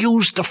need to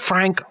use the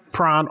Frank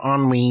Prod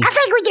on me. I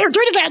think we do. Do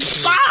it again.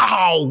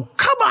 Ow!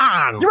 Come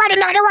on! You want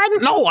another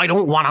one? No, I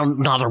don't want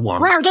another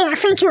one. Well, then I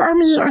think you owe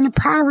me an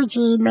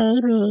apology,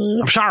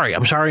 maybe. I'm sorry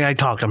I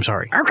talked, I'm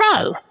sorry.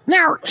 Okay.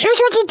 Now, here's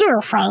what you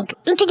do, Frank.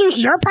 Introduce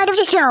your part of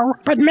the show,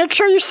 but make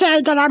sure you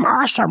say that I'm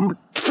awesome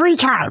 3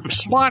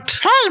 times. What?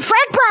 Hey,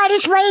 Frank Prod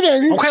is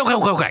waiting.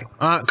 Okay.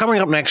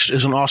 Coming up next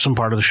is an awesome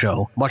part of the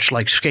show, much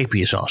like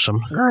Scapy is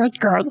awesome. Good.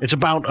 It's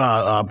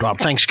about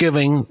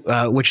Thanksgiving,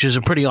 which is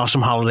a pretty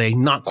awesome holiday,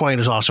 not quite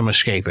as awesome as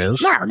Scape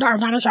is. No,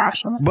 not as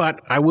awesome. But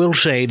I will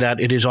say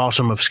that it is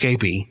awesome of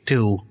Scapy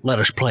to let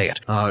us play it.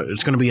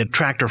 It's going to be a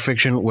tract or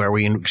fiction where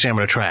we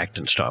examine a tract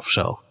and stuff,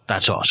 so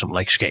that's awesome,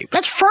 like Scape.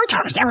 That's 4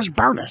 times. That was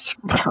bonus.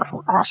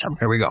 Awesome.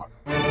 Here we go.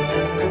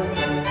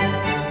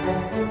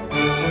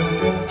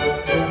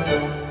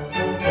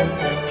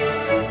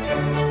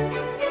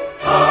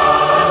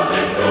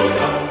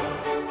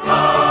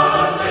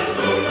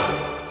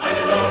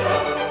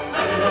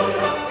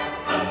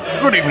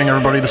 Good evening,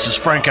 everybody. This is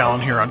Frank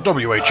Allen here on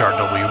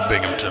WHRW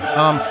Binghamton.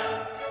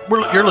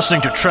 You're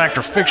listening to Tract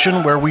or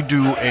Fiction, where we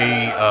do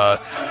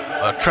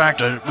a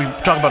tract. We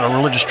talk about a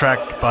religious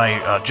tract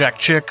by Jack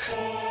Chick,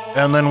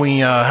 and then we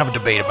have a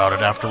debate about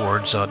it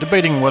afterwards,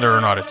 debating whether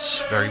or not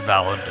it's very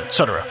valid,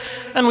 etc.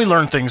 And we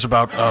learn things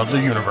about the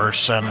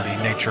universe and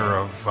the nature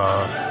of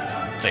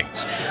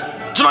things.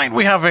 Tonight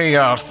we have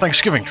a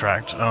Thanksgiving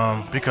tract,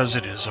 because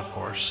it is, of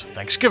course,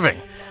 Thanksgiving,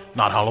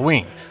 not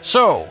Halloween.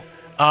 So,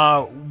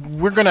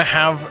 we're going to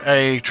have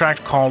a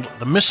tract called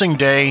The Missing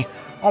Day,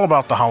 all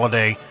about the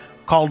holiday,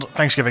 called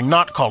Thanksgiving,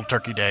 not called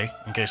Turkey Day,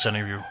 in case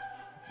any of you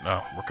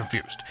were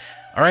confused.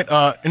 All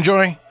right,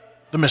 enjoy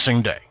The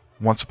Missing Day.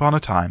 Once upon a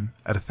time,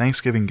 at a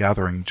Thanksgiving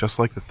gathering just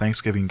like the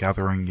Thanksgiving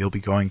gathering you'll be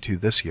going to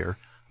this year,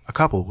 a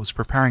couple was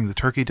preparing the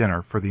turkey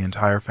dinner for the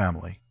entire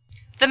family.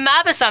 The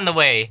map is on the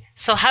way,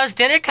 so how's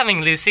dinner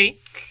coming,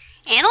 Lucy?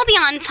 It'll be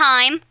on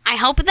time. I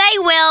hope they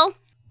will.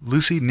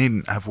 Lucy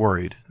needn't have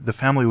worried. The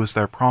family was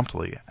there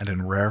promptly and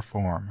in rare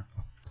form.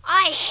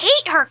 I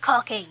hate her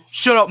cooking.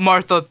 Shut up,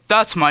 Martha.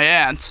 That's my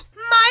aunt.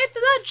 My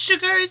blood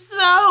sugar's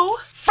low.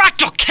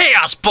 Fractal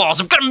chaos balls!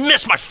 I'm gonna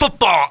miss my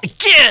football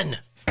again!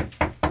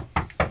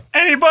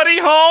 Anybody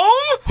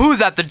home?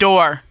 Who's at the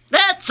door?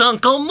 That's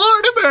Uncle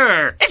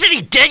Mortimer! Isn't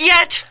he dead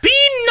yet? Be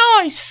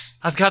nice!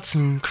 I've got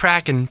some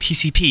crack and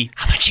PCP.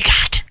 How much you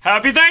got?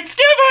 Happy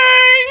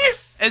Thanksgiving!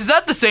 Is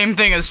that the same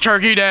thing as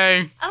Turkey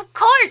Day? Of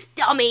course,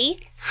 dummy.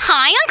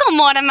 Hi, Uncle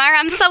Mortimer.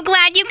 I'm so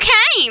glad you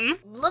came.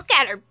 Look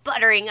at her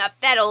buttering up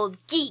that old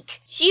geek.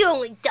 She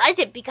only does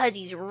it because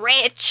he's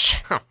rich.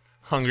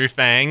 Hungry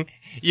Fang,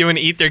 you wanna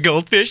eat their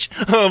goldfish?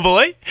 Oh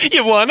boy,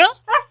 you wanna?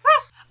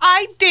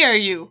 I dare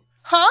you.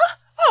 Huh?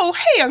 Oh,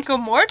 hey, Uncle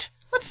Mort.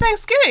 What's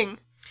Thanksgiving?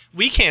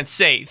 We can't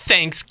say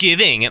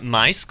Thanksgiving at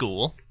my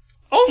school.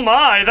 Oh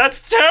my,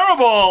 that's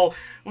terrible!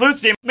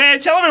 Lucy, may I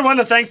tell everyone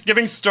the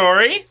Thanksgiving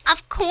story?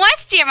 Of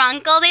course, dear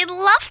uncle. They'd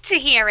love to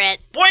hear it.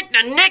 Wait,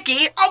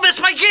 Nicky, I'll miss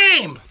my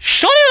game!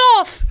 Shut it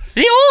off!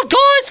 The old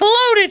guy's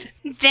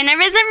loaded! Dinner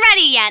isn't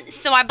ready yet,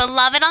 so our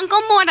beloved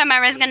Uncle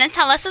Mortimer is going to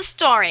tell us a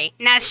story.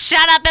 Now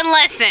shut up and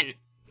listen.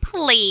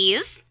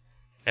 Please.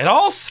 It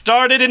all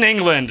started in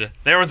England.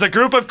 There was a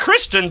group of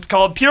Christians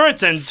called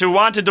Puritans who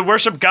wanted to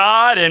worship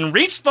God and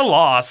reach the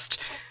lost.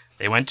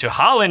 They went to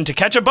Holland to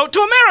catch a boat to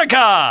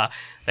America.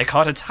 They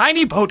caught a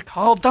tiny boat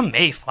called the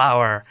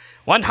Mayflower.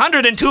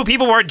 102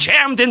 people were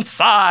jammed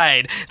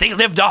inside. They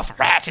lived off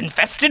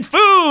rat-infested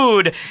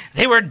food.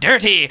 They were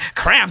dirty,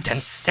 cramped,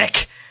 and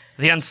sick.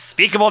 The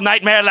unspeakable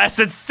nightmare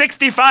lasted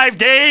 65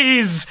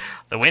 days.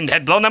 The wind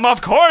had blown them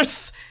off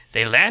course.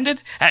 They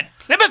landed at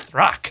Plymouth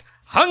Rock,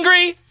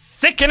 hungry,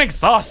 sick, and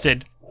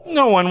exhausted.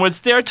 No one was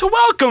there to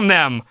welcome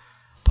them.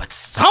 But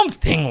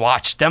something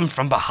watched them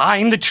from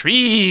behind the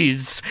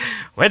trees.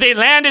 Where they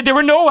landed, there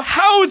were no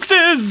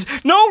houses,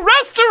 no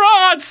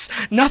restaurants,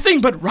 nothing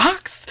but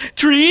rocks,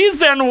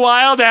 trees, and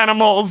wild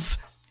animals.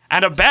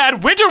 And a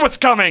bad winter was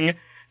coming.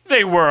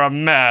 They were a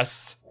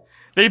mess.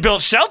 They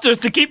built shelters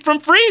to keep from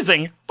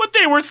freezing, but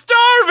they were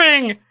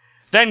starving.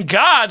 Then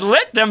God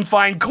let them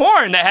find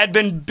corn that had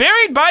been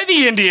buried by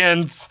the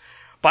Indians.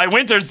 By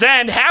winter's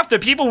end, half the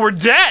people were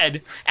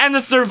dead, and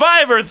the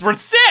survivors were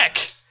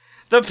sick.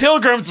 The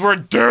Pilgrims were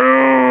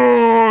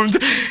doomed.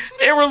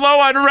 They were low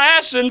on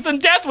rations,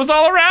 and death was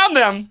all around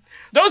them.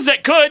 Those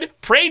that could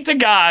prayed to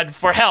God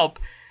for help.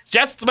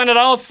 Just when it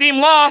all seemed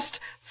lost,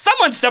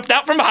 someone stepped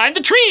out from behind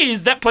the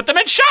trees that put them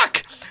in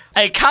shock.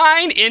 A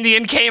kind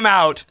Indian came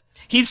out.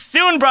 He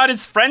soon brought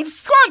his friend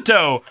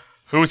Squanto,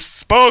 who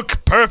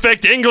spoke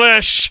perfect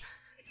English.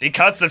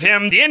 Because of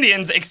him, the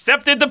Indians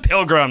accepted the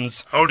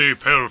Pilgrims. Howdy,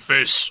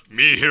 paleface.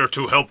 Me here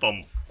to help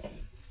 'em.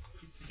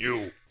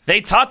 You.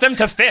 They taught them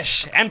to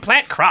fish and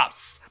plant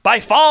crops. By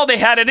fall, they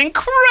had an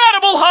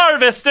incredible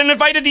harvest and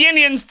invited the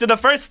Indians to the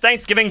first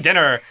Thanksgiving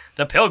dinner.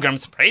 The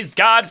Pilgrims praised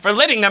God for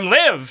letting them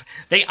live.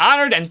 They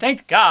honored and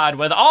thanked God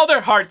with all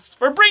their hearts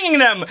for bringing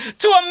them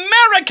to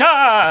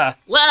America.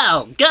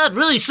 Wow, God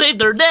really saved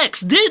their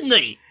necks, didn't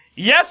he?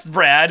 Yes,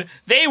 Brad,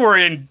 they were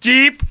in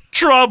deep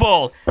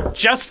trouble,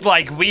 just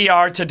like we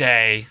are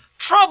today.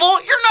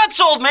 Trouble? You're nuts,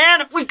 old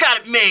man. We've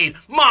got it made.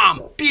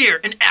 Mom,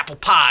 beer, and apple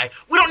pie.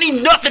 We don't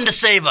need nothing to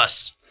save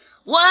us.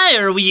 Why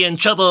are we in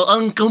trouble,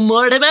 Uncle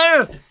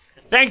Mortimer?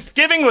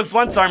 Thanksgiving was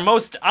once our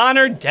most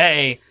honored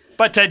day,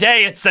 but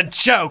today it's a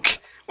joke.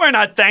 We're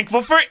not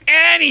thankful for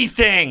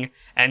anything,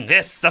 and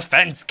this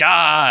offends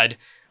God.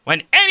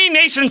 When any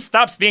nation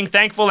stops being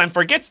thankful and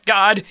forgets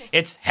God,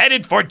 it's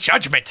headed for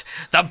judgment.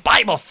 The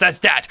Bible says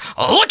that.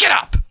 Look it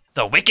up.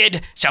 The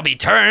wicked shall be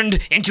turned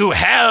into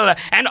hell,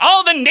 and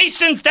all the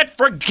nations that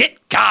forget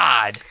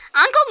God.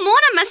 Uncle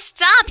Mortimer,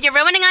 stop. You're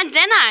ruining our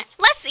dinner.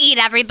 Let's eat,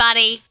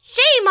 everybody.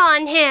 Shame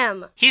on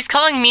him. He's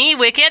calling me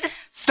wicked?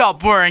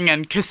 Stop worrying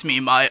and kiss me,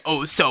 my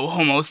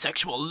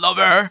oh-so-homosexual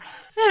lover.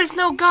 There's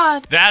no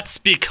God. That's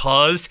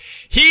because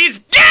he's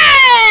dead!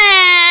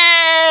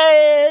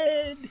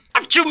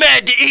 I'm too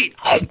mad to eat.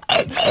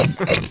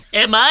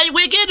 Am I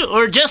wicked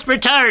or just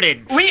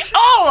retarded? We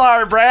all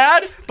are,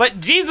 Brad,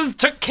 but Jesus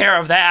took care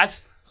of that.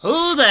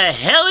 Who the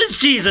hell is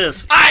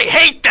Jesus? I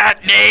hate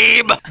that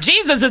name!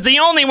 Jesus is the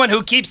only one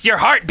who keeps your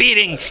heart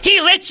beating. He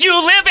lets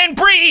you live and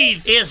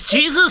breathe. Is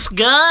Jesus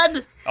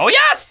God? Oh,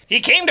 yes! He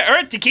came to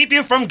Earth to keep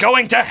you from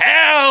going to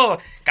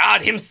hell.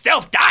 God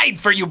himself died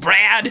for you,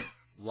 Brad.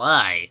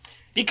 Why?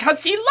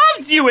 Because he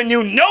loves you and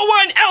knew no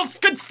one else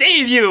could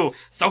save you.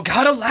 So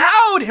God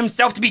allowed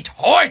himself to be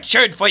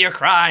tortured for your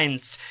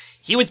crimes.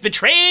 He was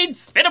betrayed,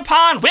 spit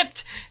upon,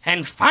 whipped,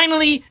 and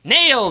finally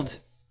nailed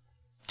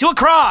to a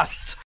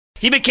cross.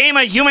 He became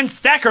a human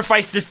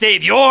sacrifice to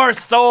save your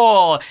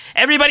soul.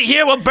 Everybody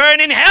here will burn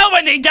in hell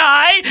when they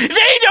die.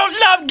 They don't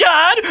love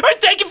God or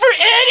thank him for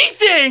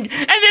anything,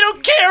 and they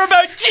don't care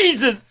about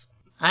Jesus.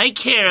 I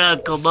care,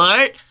 Uncle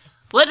Mort.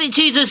 What did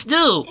Jesus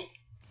do?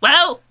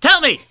 Well,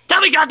 tell me,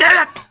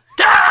 goddammit!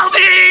 Tell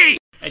me!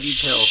 I need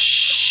pills.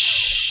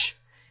 Shh.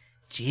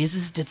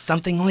 Jesus did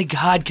something only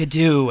God could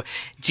do.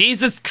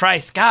 Jesus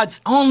Christ, God's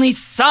only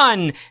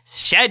Son,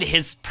 shed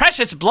his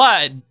precious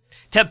blood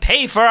to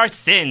pay for our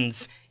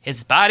sins.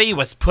 His body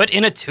was put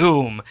in a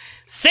tomb.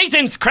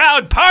 Satan's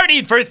crowd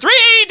partied for 3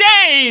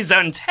 days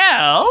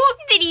until...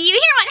 Did you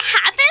hear what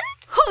happened?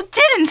 Who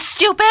didn't,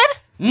 stupid?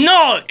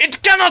 No,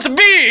 it cannot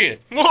be!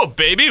 Oh,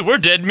 baby, we're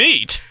dead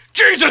meat.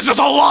 Jesus is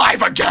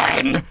alive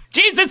again!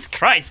 Jesus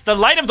Christ, the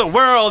light of the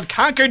world,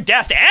 conquered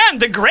death and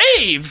the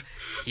grave.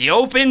 He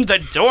opened the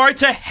door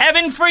to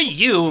heaven for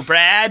you,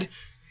 Brad.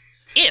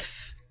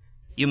 If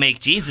you make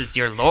Jesus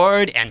your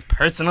Lord and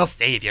personal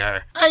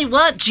Savior. I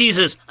want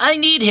Jesus. I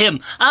need him.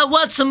 I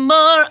want some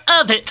more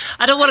of it.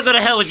 I don't want to go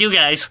to hell with you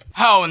guys.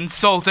 How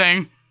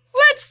insulting.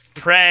 Let's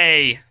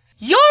pray.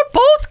 You're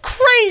both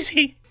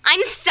crazy.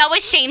 I'm so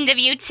ashamed of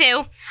you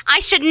two. I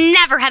should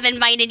never have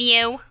invited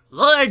you.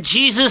 Lord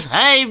Jesus,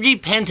 I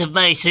repent of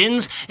my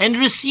sins and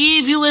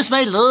receive you as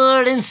my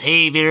Lord and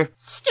Savior.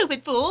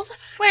 Stupid fools.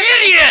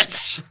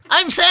 Idiots!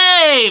 I'm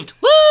saved!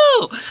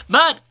 Woo!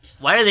 But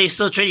why are they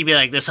still treating me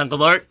like this, Uncle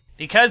Mort?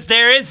 Because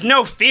there is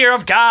no fear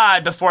of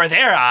God before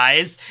their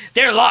eyes.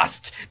 They're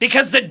lost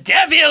because the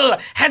devil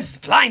has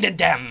blinded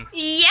them.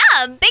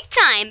 Yeah, big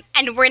time.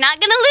 And we're not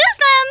gonna lose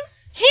them.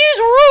 He's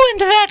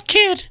ruined that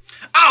kid.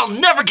 I'll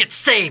never get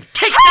saved.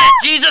 Take that,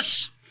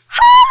 Jesus!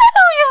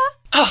 Hallelujah!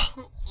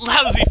 Oh,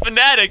 lousy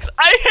fanatics.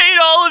 I hate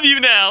all of you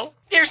now.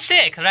 You're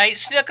sick, right,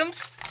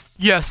 Snookums?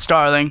 Yes,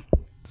 darling.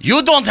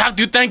 You don't have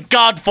to thank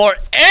God for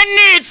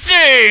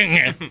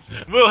anything!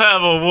 We'll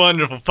have a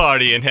wonderful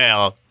party in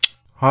hell.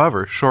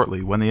 However,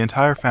 shortly, when the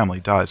entire family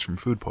dies from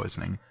food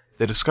poisoning,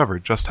 they discover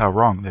just how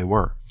wrong they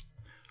were.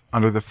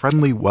 Under the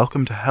friendly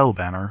Welcome to Hell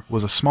banner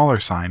was a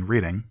smaller sign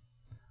reading,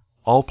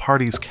 "All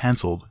parties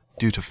cancelled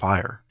due to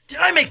fire." Did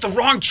I make the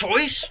wrong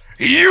choice?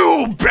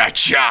 You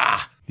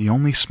betcha! The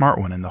only smart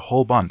one in the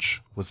whole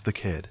bunch was the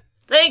kid.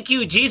 Thank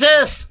you,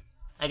 Jesus!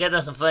 I got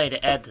nothing funny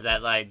to add to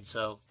that line,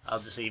 so I'll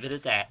just leave it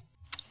at that.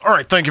 All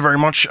right, thank you very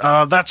much.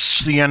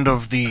 That's the end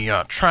of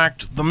the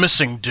tract, The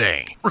Missing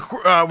Day.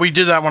 We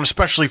did that one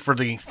especially for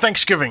the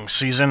Thanksgiving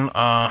season,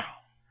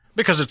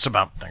 because it's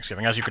about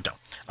Thanksgiving, as you could tell.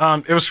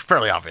 It was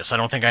fairly obvious. I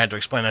don't think I had to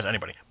explain that to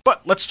anybody.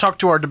 But let's talk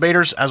to our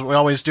debaters, as we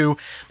always do.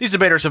 These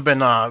debaters have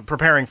been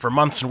preparing for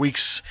months and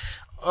weeks,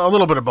 a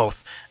little bit of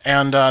both,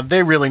 and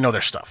they really know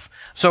their stuff.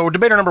 So,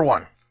 debater number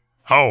one.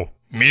 How?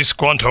 Me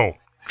Squanto.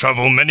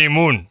 Travel many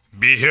moon.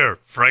 Be here,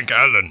 Frank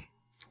Allen.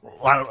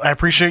 I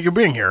appreciate you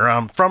being here,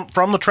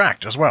 from the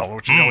tract as well,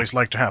 which we always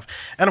like to have.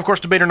 And of course,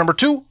 debater number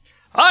two.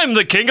 I'm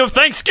the king of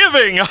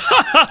Thanksgiving!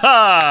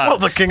 Well,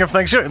 the king of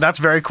Thanksgiving. That's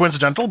very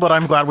coincidental, but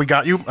I'm glad we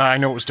got you. I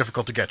know it was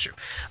difficult to get you.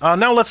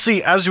 Now let's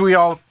see. As we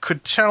all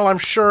could tell, I'm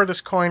sure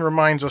this coin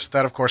reminds us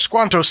that, of course,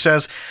 Squanto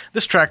says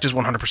this tract is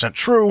 100%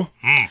 true.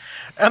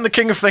 And the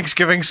king of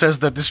Thanksgiving says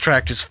that this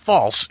tract is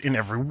false in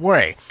every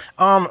way.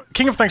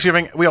 King of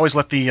Thanksgiving, we always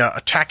let the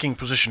attacking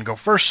position go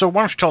first, so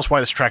why don't you tell us why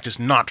this tract is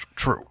not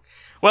true?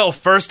 Well,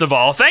 first of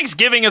all,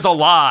 Thanksgiving is a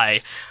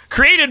lie.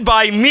 Created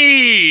by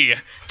me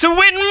to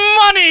win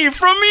money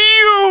from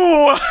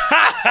you.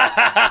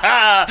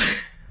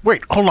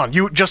 Wait, hold on.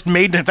 You just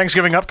made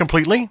Thanksgiving up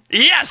completely?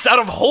 Yes, out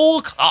of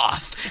whole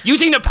cloth,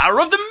 using the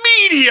power of the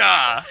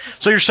media.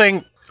 So you're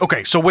saying,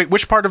 okay, so wait,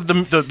 which part of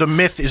the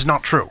myth is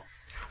not true?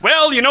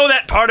 Well, you know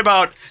that part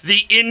about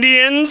the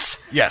Indians?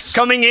 Yes.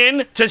 Coming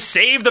in to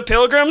save the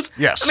Pilgrims?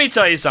 Yes. Let me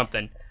tell you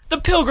something. The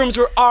Pilgrims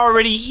were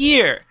already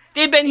here.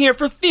 They've been here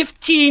for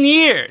 15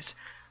 years,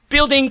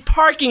 building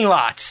parking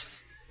lots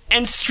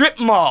and strip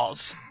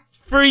malls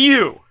for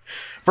you.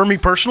 For me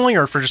personally,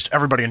 or for just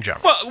everybody in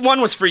general? Well,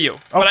 one was for you,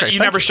 but Okay, you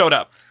thank never you. showed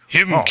up.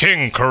 Him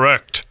king,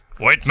 correct.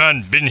 White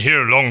man been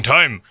here long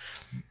time.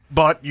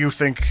 But you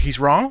think he's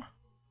wrong?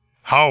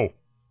 How?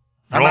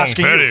 I'm Wrong,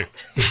 asking very.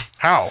 you.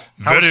 How?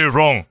 Very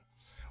wrong.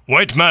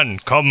 White man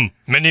come,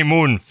 many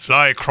moon,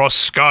 fly cross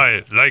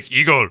sky, like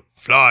eagle,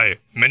 fly,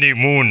 many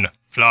moon,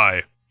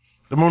 fly.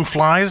 The moon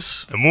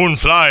flies? The moon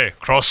fly,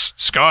 cross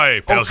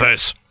sky,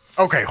 paleface.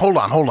 Okay, hold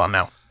on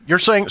now. You're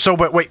saying, so,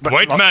 but wait, but...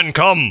 White man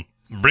come,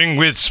 bring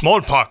with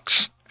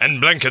smallpox and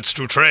blankets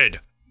to trade.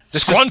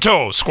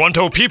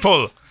 Squanto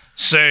people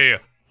say,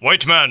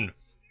 white man,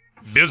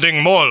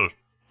 building mall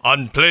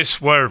on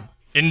place where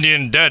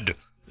Indian dead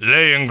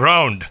lay in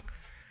ground.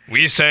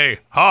 We say,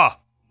 ha,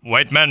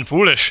 white man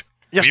foolish.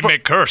 Yes, we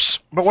make curse.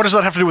 But what does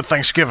that have to do with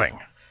Thanksgiving?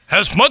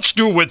 Has much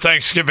do with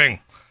Thanksgiving.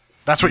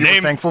 That's what you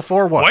were thankful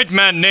for? What? White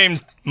man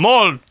named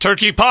mall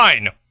Turkey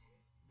Pine.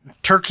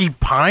 Turkey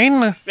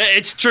Pine?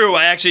 It's true,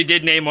 I actually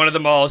did name one of the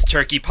malls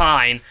Turkey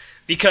Pine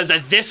because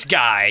of this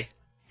guy.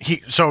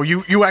 So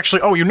you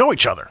actually, you know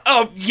each other?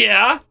 Oh,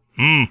 yeah?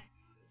 Hmm.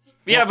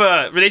 We have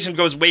a relation that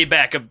goes way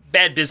back of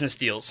bad business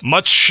deals.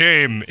 Much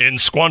shame in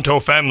Squanto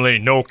family,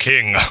 no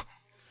king.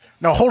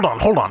 No, hold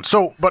on.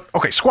 So, but,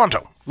 okay,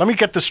 Squanto, let me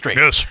get this straight.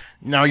 Yes.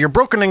 Now, your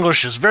broken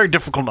English is very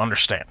difficult to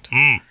understand.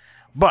 Hmm.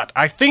 But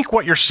I think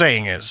what you're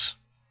saying is...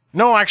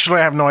 No, actually,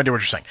 I have no idea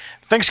what you're saying.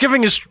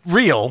 Thanksgiving is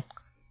real,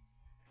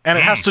 and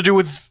it has to do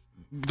with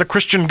the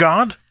Christian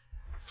God?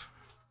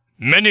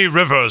 Many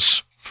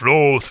rivers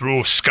flow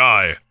through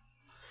sky.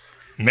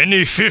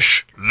 Many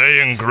fish lay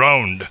in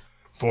ground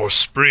for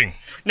spring.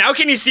 Now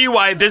can you see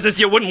why a business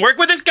deal wouldn't work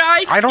with this guy?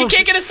 You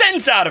can't get a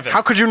sentence out of him.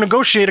 How could you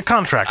negotiate a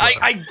contract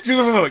with him?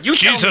 You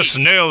tell Jesus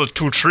me. nailed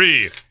to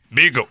tree,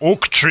 big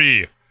oak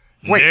tree,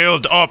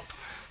 nailed up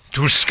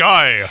to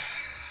sky.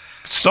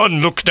 Sun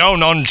look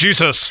down on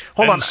Jesus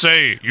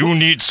say, you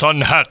need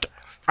sun hat.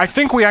 I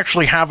think we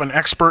actually have an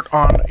expert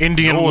on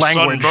Indian No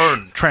language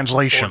sunburn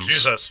translations. for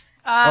Jesus.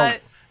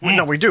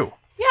 No, we do.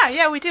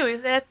 Yeah, we do.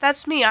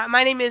 That's me.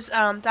 My name is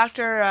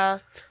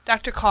Dr.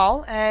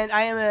 Call, and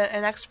I am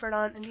an expert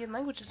on Indian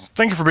languages.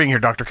 Thank you for being here,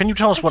 Doctor. Can you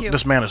tell us Thank what you.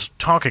 this man is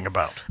talking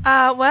about?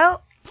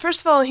 Well,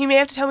 first of all, he may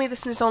have to tell me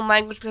this in his own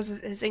language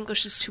because his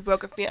English is too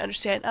broken for me to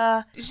understand.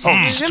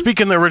 Speak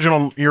in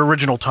your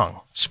original tongue.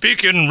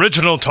 Speak in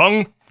original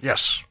tongue?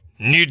 Yes.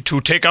 Need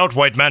to take out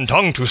white man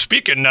tongue to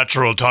speak in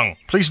natural tongue.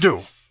 Please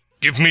do.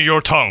 Give me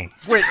your tongue.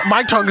 Wait,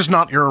 my tongue is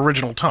not your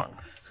original tongue.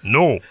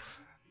 No.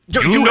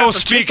 You know have to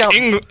speak take out-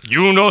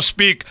 You know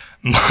speak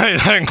my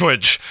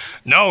language.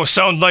 Now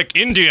sound like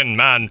Indian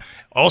man.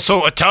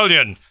 Also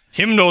Italian.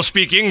 Him no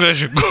speak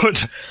English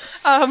good.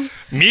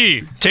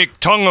 Me take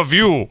tongue of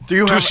you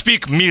to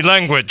speak me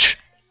language.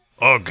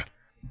 Ugh.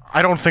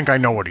 I don't think I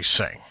know what he's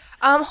saying.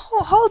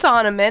 Hold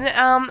on a minute.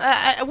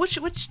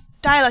 Which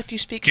dialect do you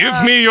speak?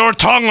 Give me your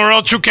tongue or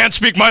else you can't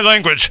speak my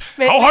language.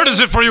 How hard is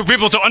it for you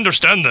people to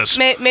understand this?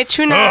 Me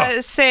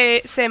tuna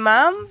say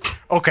mom?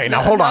 Okay,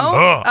 now hold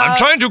on. I'm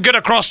trying to get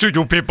across to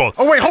you people.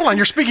 Oh, wait, hold on.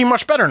 You're speaking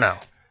much better now.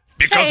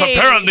 Because Hey.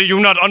 apparently you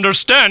not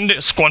understand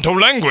Squanto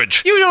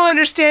language. You don't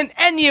understand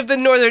any of the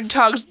northern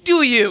tongues,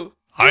 do you?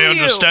 I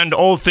understand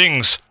all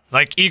things,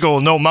 like eagle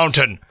no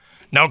mountain.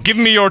 Now give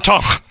me your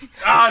tongue.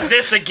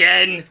 This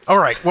again. All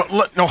right. Well,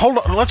 hold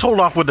on. Let's hold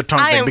off with the tongue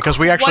I thing am because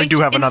we actually do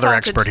quite have another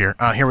insulted. expert here.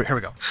 Here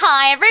we go.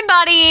 Hi,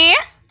 everybody.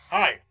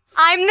 Hi.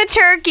 I'm the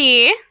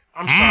turkey.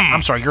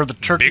 I'm sorry. You're the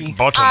turkey. Big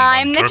bottom.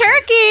 I'm the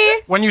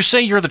turkey. When you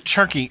say you're the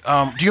turkey,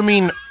 do you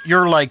mean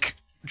you're like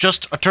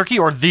just a turkey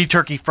or the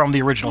turkey from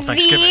the original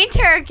Thanksgiving? The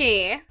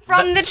turkey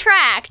from the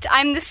tract.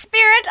 I'm the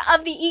spirit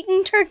of the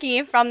eaten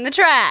turkey from the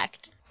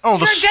tract. Oh,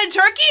 the You're a dead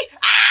turkey?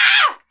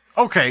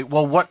 Okay.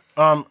 Well, what?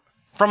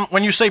 From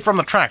when you say from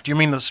the tract, do you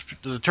mean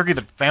the turkey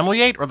that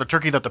family ate or the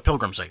turkey that the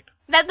pilgrims ate?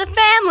 That the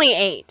family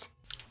ate.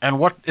 And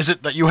what is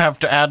it that you have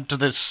to add to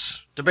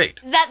this debate?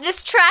 That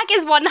this track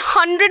is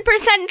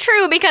 100%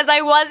 true because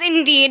I was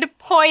indeed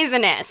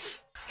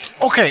poisonous.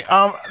 Okay.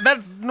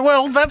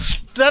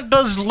 That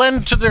does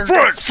lend to their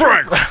Frank!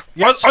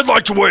 Yes? I'd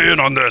like to weigh in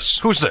on this.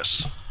 Who's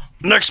this?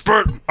 An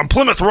expert on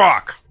Plymouth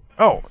Rock.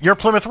 Oh, you're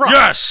Plymouth Rock.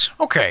 Yes.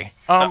 Okay.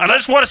 And I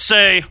just want to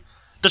say,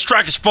 this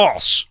track is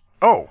false.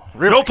 Oh,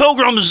 really? No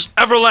pilgrims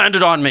ever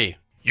landed on me.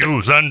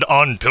 You land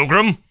on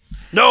Pilgrim?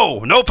 No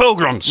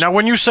pilgrims. Now,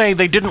 when you say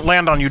they didn't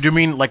land on you, do you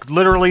mean like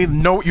literally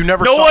no? You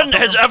never. No saw one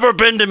has ever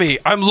been to me.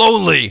 I'm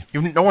lonely.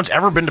 No one's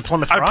ever been to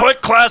Plymouth Rock. I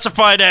put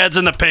classified ads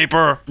in the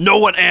paper. No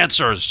one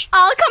answers.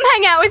 I'll come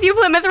hang out with you,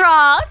 Plymouth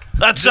Rock.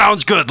 That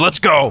sounds good. Let's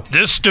go.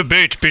 This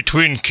debate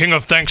between King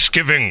of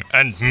Thanksgiving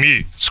and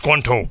me,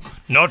 Squanto,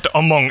 not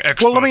among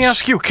experts. Well, let me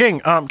ask you,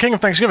 King of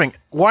Thanksgiving,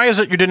 why is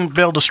it you didn't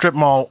build a strip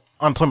mall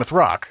on Plymouth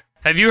Rock?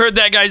 Have you heard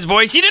that guy's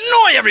voice? He'd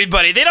annoy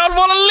everybody. They don't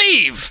want to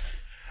leave.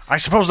 I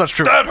suppose that's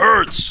true. That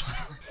hurts.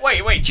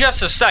 Wait,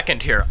 just a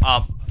second here.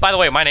 By the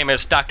way, my name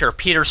is Dr.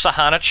 Peter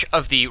Sahanich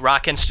of the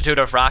Rock Institute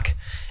of Rock,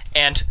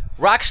 and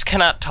rocks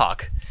cannot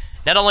talk.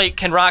 Not only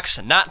can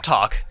rocks not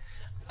talk,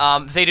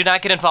 they do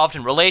not get involved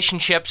in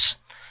relationships,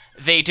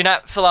 they do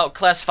not fill out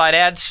classified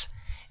ads,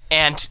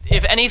 and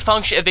if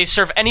they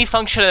serve any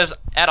function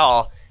at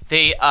all,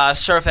 they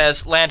serve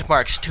as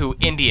landmarks to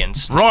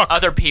Indians,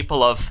 other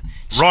people of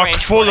strange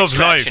full of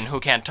extraction life.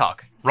 who can't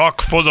talk.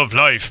 Rock full of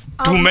life.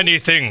 Do many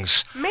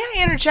things. May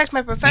I interject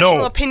my professional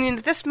No. opinion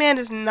that this man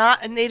is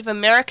not a Native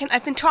American?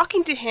 I've been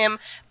talking to him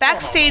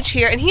backstage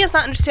here, and he does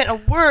not understand a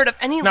word of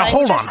any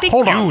language I speak.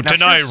 You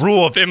deny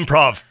rule of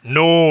improv.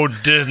 No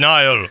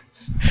denial.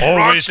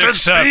 Always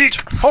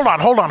accept. Hold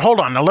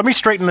on. Now let me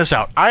straighten this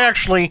out. I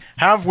actually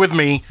have with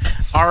me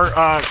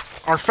our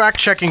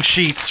fact-checking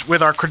sheets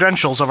with our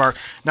credentials of our...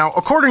 Now,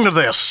 according to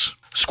this,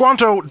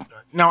 Squanto...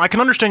 Now, I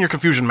can understand your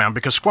confusion, ma'am,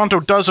 because Squanto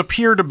does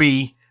appear to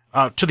be...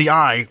 to the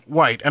eye,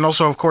 white, and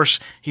also, of course,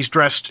 he's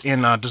dressed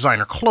in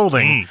designer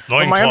clothing.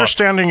 But my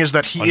understanding is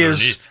that he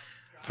is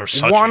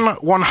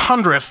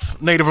 1/100th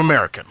Native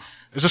American.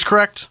 Is this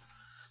correct?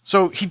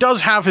 So he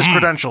does have his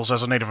credentials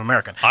as a Native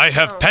American. I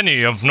have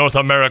plenty of North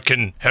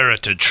American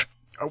heritage.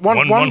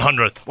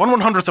 1/100th.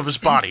 1/100th of his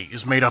body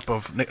is made up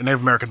of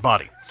Native American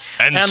body.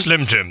 And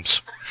Slim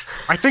Jims.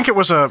 I think it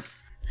was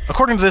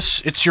according to this,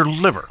 it's your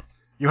liver.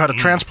 You had a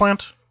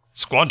transplant?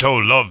 Squanto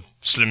love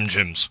Slim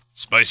Jims.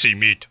 Spicy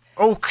meat.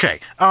 Okay,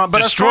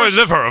 but destroy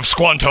liver of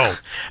Squanto,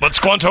 but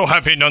Squanto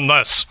happy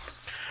nonetheless.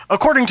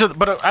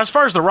 As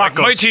far as the rock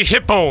goes, mighty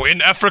hippo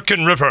in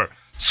African river,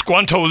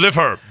 Squanto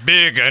liver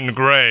big and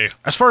gray.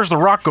 As far as the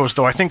rock goes,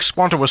 though, I think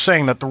Squanto was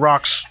saying that the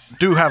rocks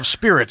do have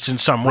spirits in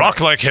some way.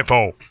 Rock like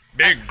hippo,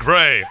 big,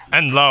 gray,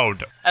 and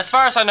loud. As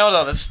far as I know,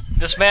 though,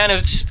 this man who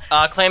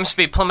claims to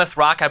be Plymouth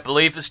Rock, I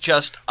believe is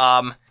just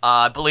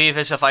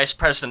is a vice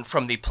president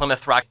from the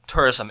Plymouth Rock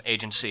Tourism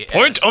Agency.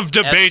 Point of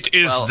debate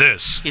is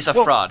this. He's a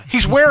fraud.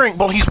 He's wearing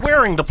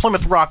the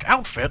Plymouth Rock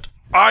outfit.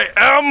 I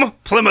am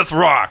Plymouth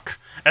Rock.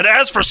 And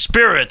as for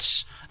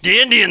spirits, the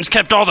Indians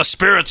kept all the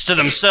spirits to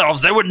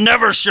themselves. They would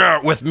never share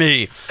it with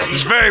me. It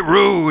was very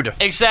rude.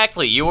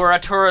 Exactly. You were a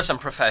tourism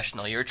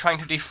professional. You were trying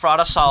to defraud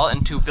us all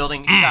into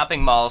building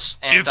shopping malls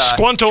and If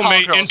Squanto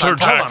may girls on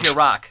top interject. of your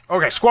rock.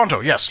 Okay, Squanto,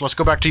 yes, let's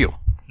go back to you.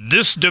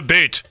 This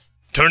debate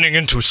turning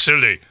into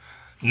silly.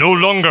 No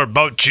longer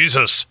about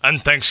Jesus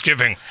and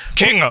Thanksgiving.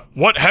 King,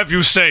 what have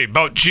you say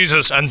about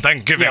Jesus and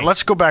Thanksgiving? Yeah,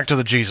 let's go back to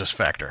the Jesus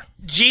factor.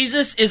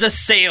 Jesus is a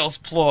sales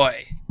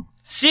ploy.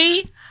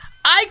 See?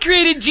 I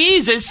created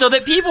Jesus so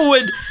that people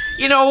would,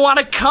 want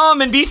to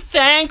come and be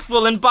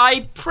thankful and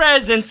buy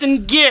presents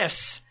and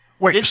gifts.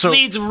 This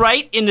leads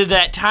right into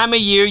that time of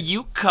year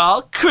you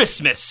call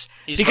Christmas.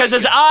 Because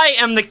as I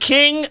am the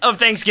king of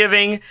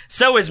Thanksgiving,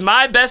 so is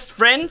my best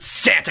friend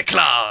Santa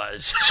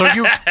Claus. So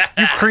you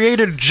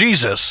created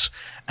Jesus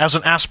as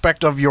an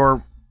aspect of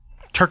your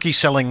turkey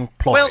selling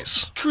ploys.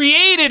 Well,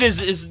 created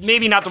is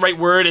maybe not the right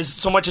word as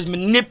so much as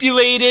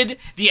manipulated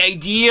the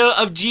idea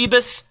of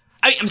Jesus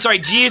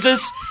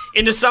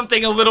into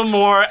something a little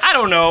more,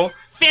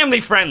 family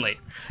friendly.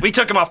 We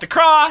took him off the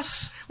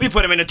cross, we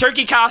put him in a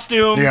turkey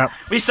costume,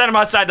 we set him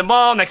outside the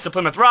mall next to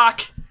Plymouth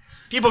Rock.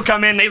 People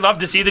come in, they love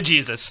to see the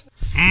Jesus.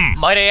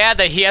 Might I add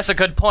that he has a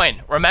good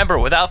point. Remember,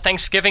 without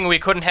Thanksgiving, we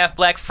couldn't have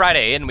Black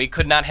Friday, and we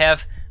could not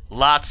have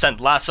lots and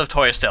lots of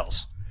toy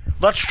sales.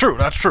 That's true.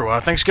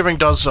 Thanksgiving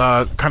does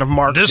kind of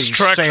mark this the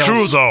track sales.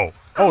 true, though.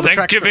 Oh, the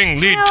Thanksgiving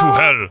lead to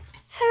hell.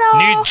 Hello.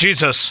 Need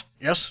Jesus.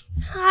 Yes?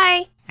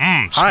 Hi.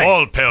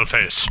 Small pale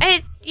face.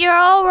 You're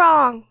all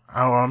wrong.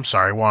 Oh, I'm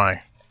sorry.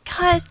 Why?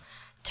 Because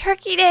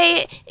Turkey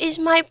Day is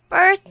my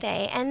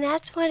birthday, and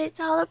that's what it's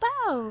all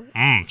about.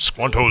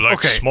 Squanto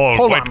like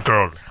small white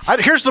girl.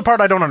 Here's the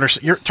part I don't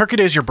understand. Turkey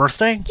Day is your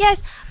birthday?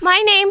 Yes,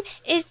 my name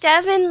is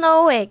Devin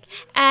Lowick,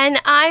 and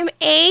I'm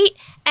 8,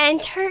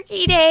 and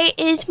Turkey Day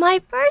is my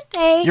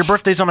birthday. Your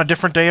birthday's on a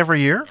different day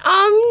every year?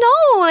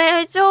 No,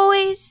 it's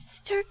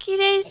always Turkey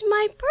Day's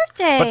my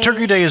birthday. But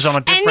Turkey Day is on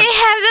a different... And they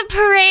have the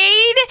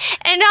parade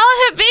and all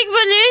the big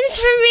balloons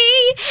for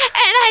me,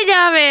 and I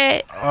love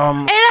it.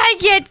 And I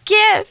get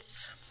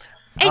gifts.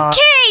 And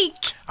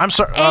cake. I'm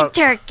sorry. And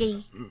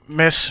turkey.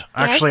 Miss,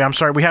 actually, I'm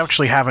sorry. We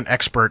actually have an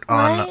expert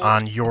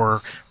on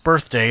your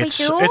birthday. It's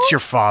your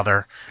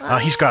father.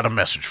 He's got a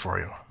message for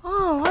you.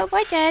 Oh,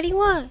 what Daddy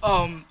want?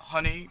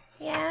 Honey.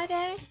 Yeah,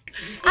 Daddy?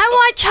 I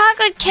want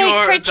chocolate cake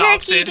You're for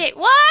adopted. Turkey Day.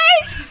 What?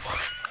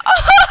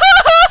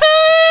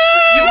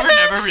 You were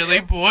never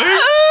really born?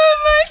 Oh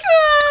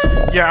my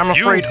God. Yeah, I'm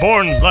afraid. You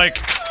born like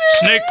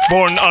snake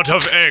born out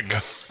of egg.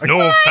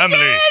 No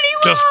family,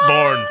 just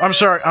born.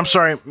 I'm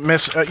sorry,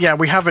 Miss. Yeah,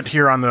 we have it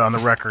here on the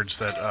records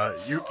that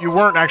you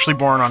weren't actually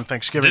born on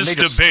Thanksgiving. This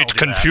They just debate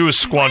told you that. confused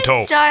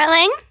Squanto.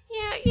 Darling?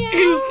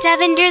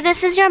 Devinder,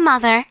 this is your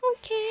mother.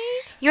 Okay.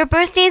 Your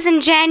birthday's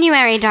in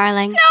January,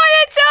 darling. No,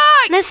 it's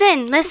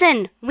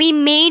Listen. We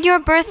made your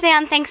birthday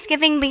on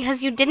Thanksgiving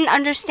because you didn't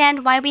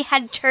understand why we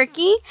had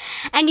turkey,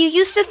 and you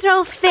used to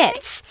throw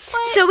fits.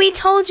 So we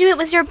told you it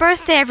was your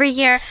birthday every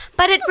year,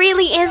 but it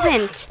really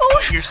isn't.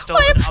 You're still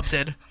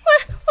adopted.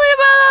 What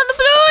about all the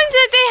balloons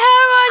that they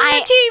have on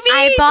the TV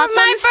for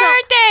my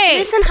birthday?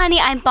 Listen, honey,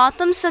 I bought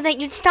them so that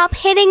you'd stop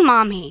hitting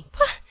Mommy.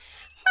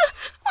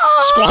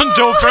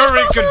 Squanto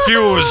very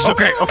confused.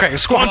 Okay,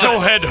 Squanto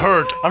head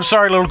hurt. I'm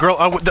sorry, little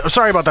girl.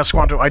 Sorry about that,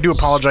 Squanto. I do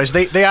apologize.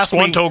 They asked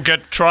Squanto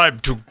get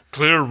tribe to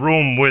clear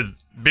room with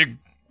big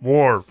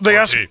war. They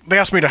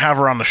asked me to have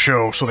her on the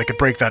show so they could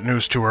break that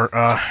news to her,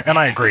 and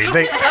I agreed.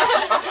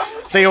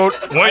 They owed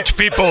white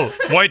people,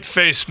 white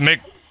face make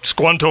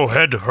Squanto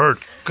head hurt,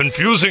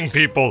 confusing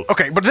people.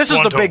 Okay, but this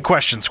is the big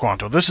question,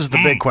 Squanto. This is the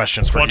big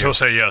question for Squanto you.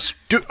 say yes.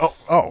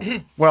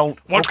 Well,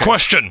 what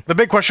question? The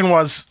big question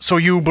was, so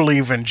you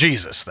believe in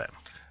Jesus then?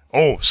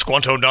 Oh,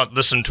 Squanto not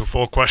listen to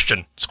full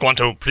question.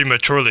 Squanto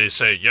prematurely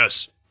say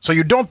yes. So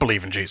you don't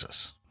believe in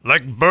Jesus?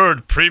 Like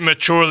bird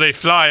prematurely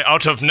fly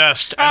out of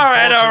nest. All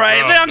right.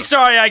 I'm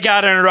sorry I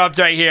gotta interrupt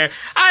right here.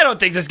 I don't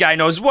think this guy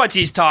knows what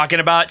he's talking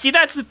about. See,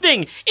 that's the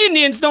thing.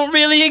 Indians don't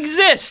really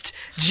exist.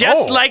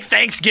 Just like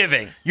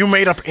Thanksgiving. You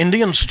made up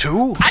Indians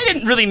too? I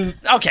didn't really...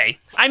 Okay.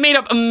 I made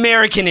up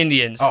American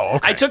Indians. Oh,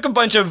 okay. I took a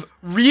bunch of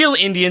real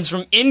Indians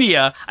from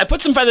India. I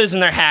put some feathers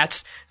in their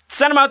hats.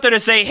 Sent them out there to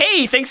say,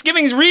 hey,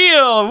 Thanksgiving's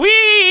real.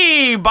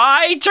 We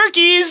buy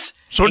turkeys.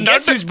 So and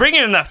guess who's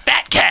bringing in the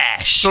fat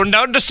cash? So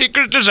now the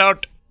secret is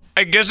out.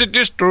 I guess it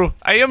is true.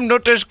 I am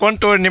not a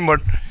Squanto anymore.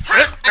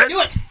 I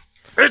knew it.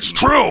 It's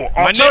true.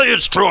 I'll tell you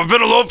it's true. I've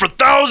been alone for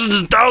thousands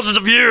and thousands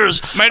of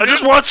years. I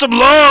just want some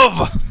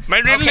love. My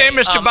real name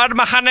is Jabbar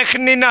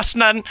Mahanakini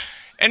Nasnan,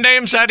 and I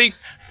am sorry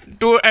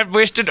to have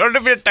wasted all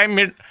of your time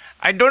here.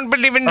 I don't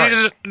believe in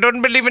Jesus.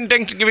 Don't believe in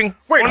Thanksgiving.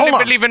 Wait, Only hold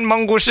on. believe in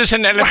mongooses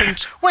and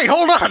elephants. Wait,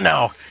 hold on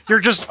now. You're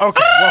just...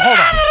 Okay, well, hold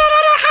on.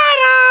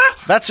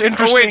 That's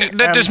interesting. Oh, wait,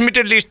 that is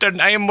Middle Eastern.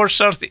 I am more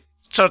South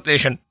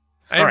Asian.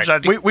 All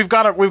right, we've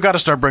got to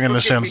start bringing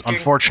this in,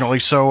 unfortunately.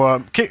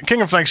 So,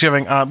 King of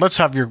Thanksgiving, let's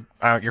have your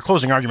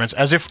closing arguments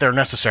as if they're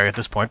necessary at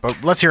this point,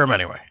 but let's hear them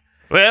anyway.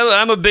 Well,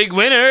 I'm a big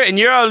winner, and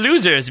you're all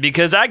losers,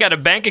 because I got a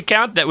bank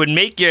account that would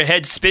make your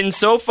head spin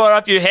so far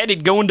off your head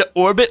it'd go into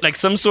orbit like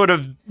some sort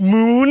of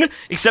moon,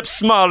 except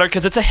smaller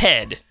because it's a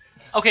head.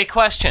 Okay,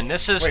 question.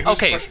 This is... Wait, who's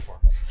the question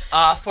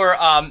for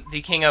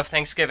the King of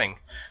Thanksgiving.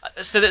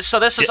 So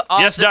this is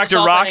all... Yes, Dr.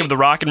 Rock of the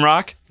Rock and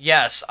Rock?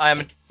 Yes,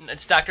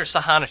 it's Dr.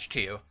 Sahanich to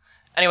you.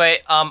 Anyway,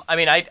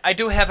 I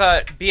do have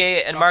a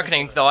BA in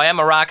marketing, though I am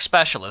a rock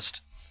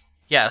specialist.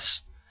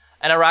 Yes,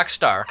 and a rock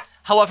star.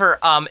 However,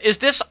 is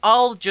this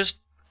all just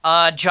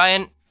a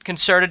giant,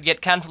 concerted,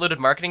 yet convoluted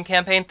marketing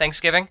campaign,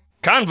 Thanksgiving?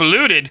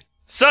 Convoluted?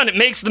 Son, it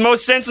makes the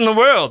most sense in the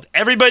world.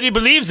 Everybody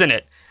believes in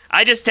it.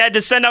 I just had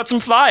to send out some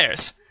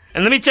flyers.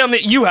 And let me tell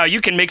you how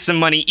you can make some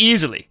money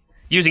easily,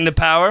 using the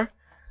power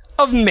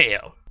of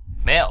mail.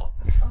 Mail?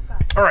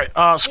 All right,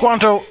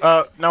 Squanto,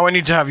 now I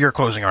need to have your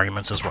closing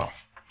arguments as well.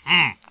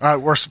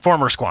 Or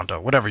former Squanto,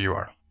 whatever you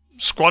are.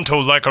 Squanto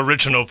like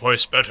original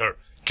voice better.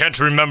 Can't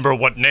remember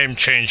what name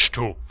changed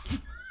to.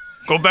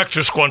 Go back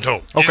to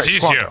Squanto. Okay, it's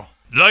easier. Squanto.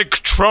 Like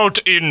trout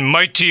in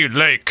mighty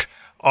lake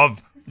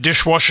of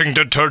dishwashing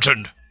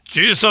detergent.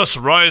 Jesus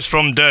rise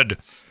from dead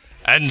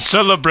and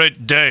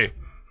celebrate day.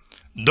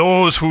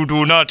 Those who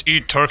do not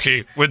eat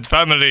turkey with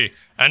family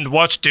and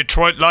watch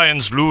Detroit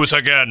Lions lose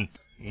again,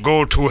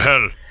 go to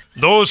hell.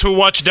 Those who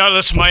watch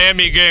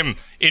Dallas-Miami game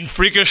in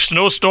freakish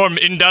snowstorm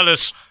in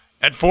Dallas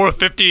at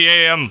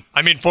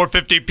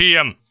 4:50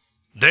 p.m.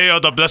 They are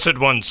the blessed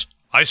ones.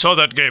 I saw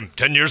that game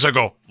 10 years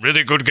ago.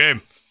 Really good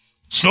game.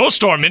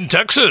 Snowstorm in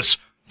Texas.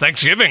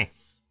 Thanksgiving.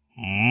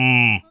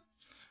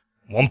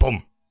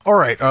 Wampum. All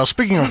right,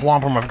 speaking of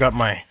wampum, I've got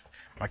my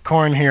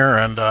coin here,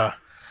 and I'll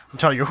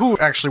tell you who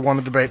actually won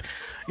the debate.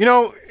 You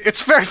know,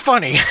 it's very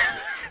funny.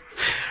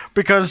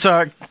 Because,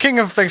 King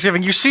of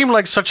Thanksgiving, you seem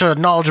like such a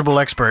knowledgeable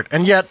expert,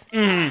 and yet,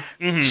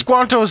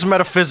 Squanto's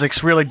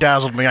metaphysics really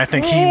dazzled me. I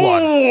think he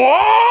won.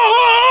 What?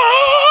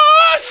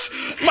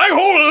 My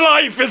whole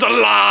life is a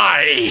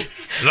lie!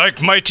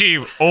 Like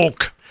mighty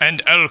oak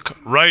and elk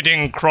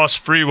riding cross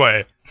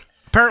freeway.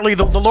 Apparently,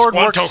 the Lord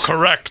Squanto works...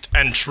 correct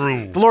and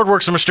true. The Lord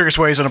works in mysterious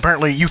ways, and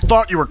apparently you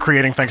thought you were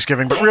creating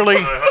Thanksgiving, but really,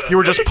 you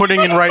were just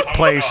putting in right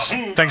place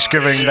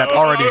Thanksgiving that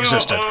already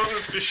existed.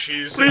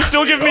 Please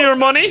still give me your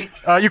money?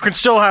 You can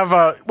still have,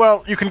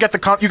 you can get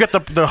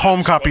the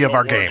home copy of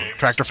our game,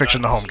 Tractor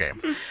Fiction, the home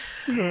game.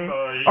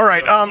 All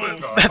right,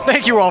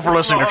 thank you all for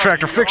listening to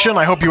Tractor Fiction.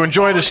 I hope you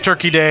enjoy this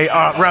Turkey Day,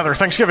 rather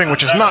Thanksgiving,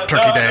 which is not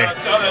Turkey Day,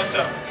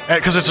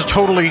 because it's a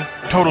totally,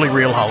 totally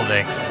real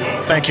holiday.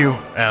 Thank you,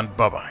 and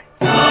bye-bye.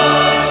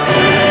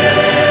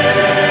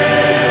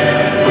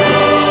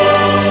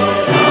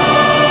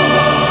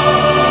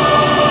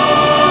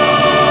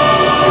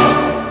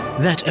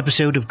 That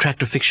episode of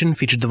Tractor Fiction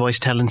featured the voice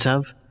talents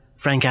of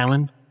Frank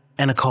Allen,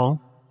 Anna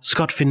Call,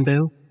 Scott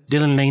Finbow,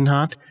 Dylan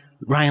Lanehart,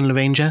 Ryan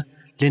LaRanger,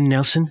 Lynn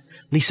Nelson,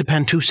 Lisa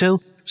Pantuso,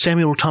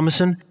 Samuel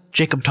Thomason,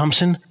 Jacob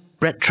Thompson,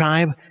 Brett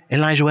Tribe,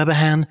 Elijah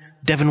Weberhan,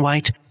 Devin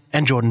White,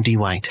 and Jordan D.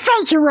 White.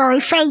 Thank you, Rory.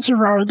 Thank you,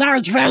 Rory. That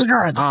was very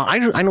good.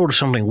 I noticed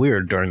something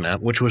weird during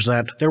that, which was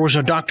that there was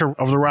a Doctor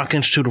of the Rock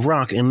Institute of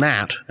Rock in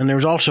that, and there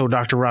was also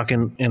Dr. Rock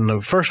in the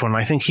first one.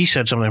 I think he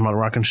said something about the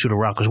Rock Institute of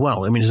Rock as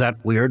well. I mean, is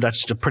that weird?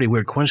 That's a pretty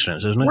weird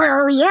coincidence, isn't it?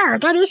 Well, yeah,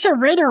 that is a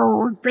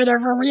little bit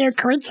of a weird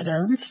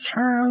coincidence.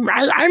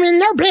 I mean,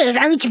 no big.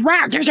 I mean, it's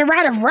rock. There's a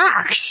lot of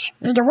rocks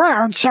in the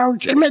world, so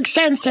it makes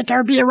sense that there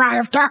would be a lot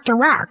of Dr.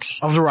 Rocks.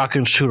 Of the Rock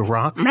Institute of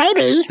Rock?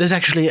 Maybe. There's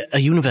actually a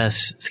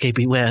universe,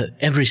 Scapey, where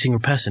every single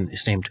person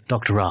is named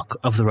Dr. Rock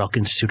of the Rock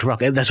Institute of Rock.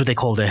 That's what they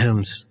call their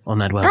homes on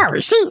that web. Oh,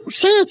 see,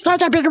 it's not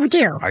that big of a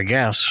deal. I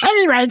guess.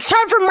 Anyway, it's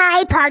time for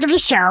my part of the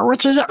show,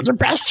 which is the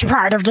best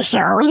part of the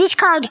show. It is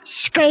called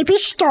Scapey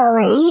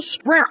Stories,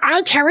 where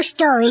I tell a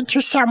story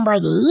to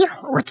somebody,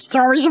 which is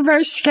always a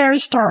very scary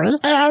story,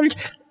 and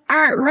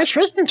let's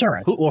listen to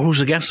it. Who's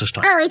the guest this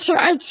time? Oh, it's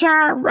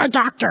a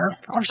doctor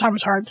of some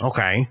sort.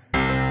 Okay.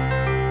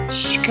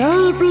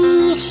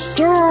 Scapey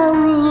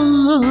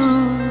Stories.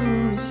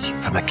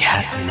 From a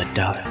cat in the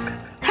dark.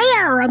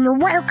 Hello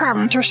and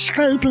welcome to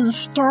Scapey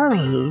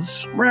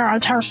Stories, where I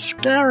tell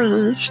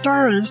scary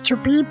stories to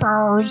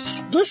people.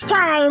 This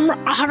time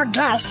I have a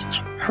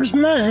guest whose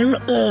name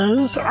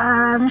is,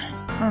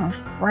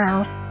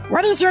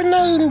 what is your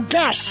name,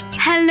 guest?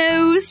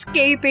 Hello,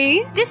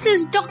 Scapey. This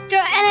is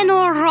Dr.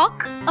 Eleanor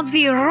Rock of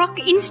the Rock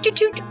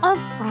Institute of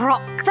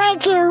Rock.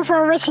 Thank you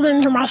for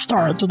listening to my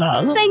story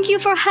today. Thank you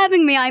for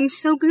having me. I'm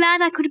so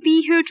glad I could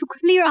be here to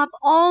clear up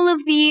all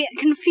of the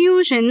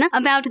confusion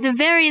about the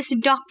various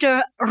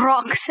Dr.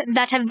 Rocks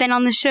that have been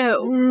on the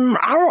show.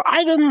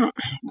 I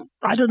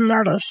didn't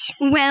notice.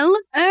 Well,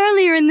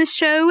 earlier in the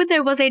show,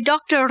 there was a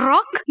Dr.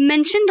 Rock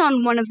mentioned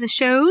on one of the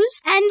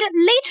shows, and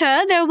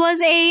later there was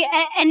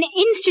an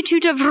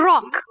Institute of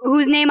Rock,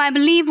 whose name I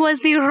believe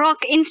was the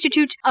Rock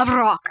Institute of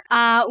Rock,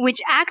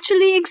 which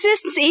actually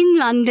exists in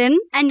London,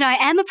 and I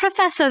am a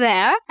professor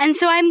there, and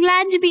so I'm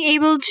glad to be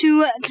able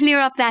to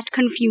clear up that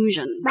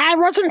confusion. I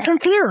wasn't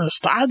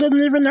confused. I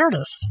didn't even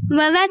notice.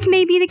 Well, that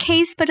may be the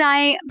case, but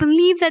I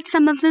believe that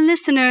some of the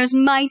listeners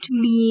might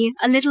be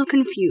a little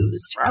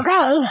confused.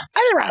 Okay.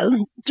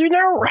 Anyway, do you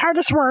know how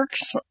this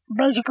works?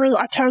 Basically,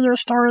 I tell you a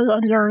story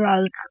and you're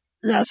like,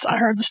 yes, I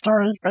heard the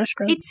story,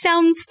 basically. It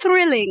sounds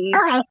thrilling.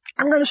 Okay,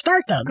 I'm going to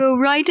start then. Go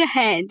right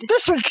ahead.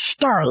 This week's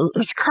story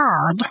is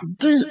called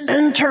The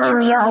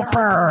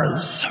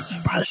Interlopers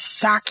by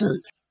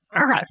Saki.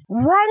 Okay,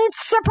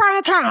 once upon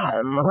a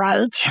time,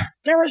 right,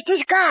 there was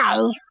this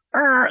guy.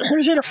 He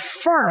was in a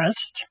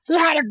forest. He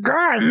had a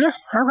gun,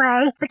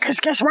 okay? Because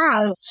guess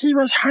what? He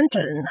was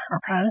hunting,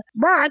 okay?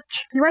 But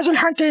he wasn't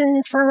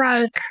hunting for,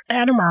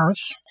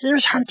 animals. He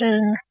was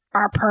hunting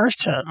a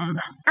person.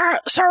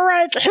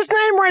 His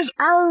name was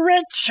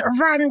Ulrich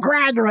von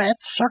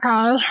Gradwitz,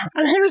 okay?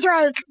 And he was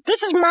like,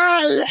 this is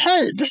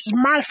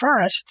my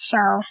forest,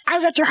 so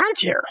I get to hunt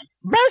here.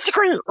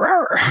 Basically,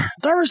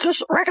 there was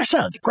this, like I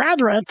said,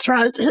 Gradwitz,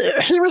 right?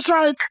 He was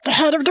like the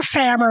head of the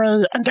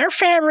family, and their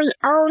family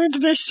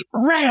owned this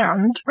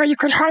land where you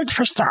could hunt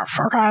for stuff,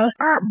 okay?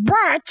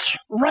 But,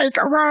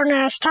 a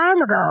long-ass time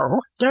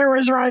ago, there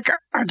was, a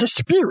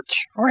dispute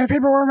where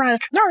people were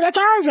like, no, that's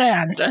our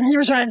land. And he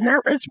was like,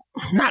 no, it's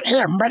not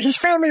him, but his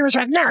family was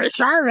like, no, it's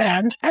our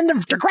land. And the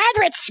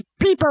Gradwitz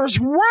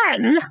peoples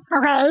won,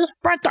 okay?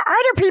 But the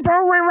other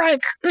people were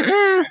like,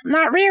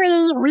 not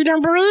really, we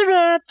don't believe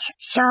it.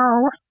 So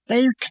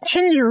they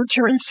continue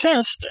to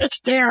insist it's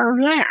their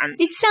land.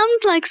 It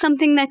sounds like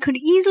something that could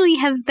easily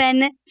have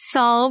been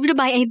solved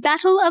by a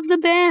battle of the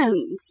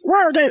bands.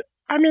 Well,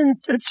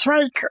 it's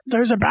like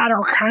there's a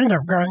battle kind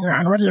of going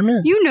on. What do you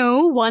mean? You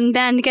know, one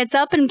band gets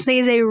up and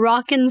plays a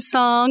rockin'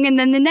 song, and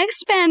then the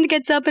next band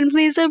gets up and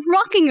plays a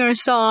rockinger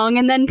song,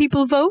 and then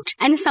people vote,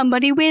 and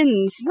somebody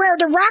wins. Well,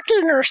 the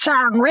rockinger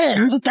song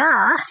wins,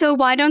 duh. So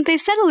why don't they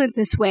settle it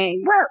this way?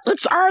 Well,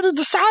 it's already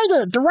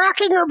decided, the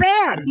rockinger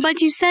band. But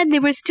you said they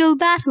were still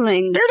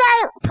battling. They're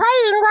not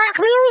playing rock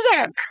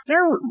music.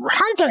 They're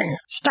hunting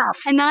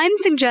stuff. And I'm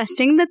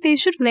suggesting that they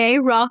should play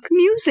rock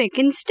music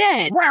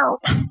instead. Well,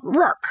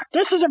 look,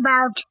 this is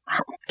about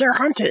their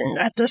hunting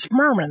at this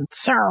moment,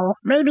 so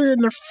maybe in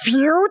the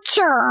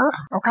future,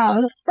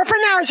 okay? But for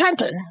now, it's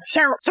hunting.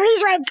 So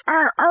he's like,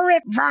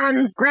 Ulrich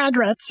von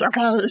Gradwitz,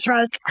 okay, he's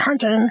like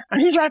hunting,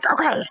 and he's like,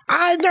 okay,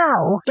 I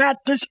know that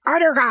this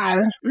other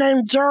guy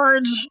named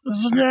George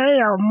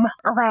Znaeum,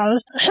 okay,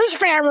 his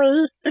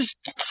family is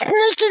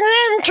sneaking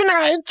in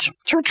tonight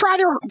to try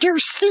to do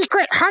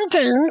secret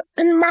hunting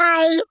in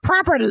my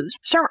property.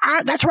 So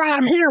that's why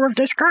I'm here with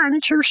this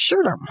gun to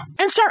shoot him.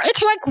 And so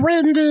it's like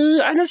windy,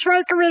 and it's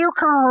like a little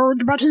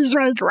cold, but he's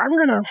like, I'm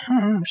gonna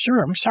shoot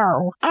him.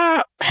 So,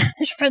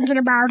 he's thinking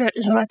about it.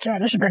 He's like, yeah,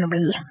 this is gonna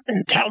be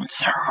intense.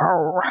 So,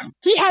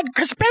 he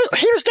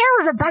was there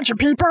with a bunch of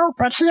people,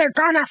 but he had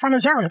gone off on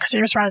his own, because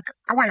he was like,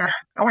 I wanna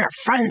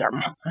find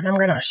him, and I'm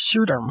gonna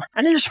shoot him.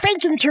 And he was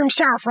thinking to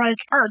himself, like,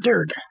 oh,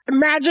 dude,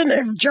 imagine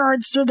if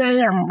George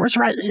Znaeum was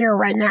right here,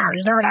 right now.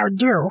 You know what I would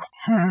do?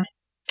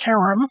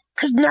 Kill him.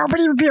 Because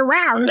nobody would be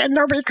around, and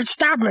nobody could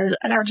stop me,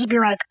 and I would just be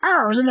like,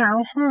 oh,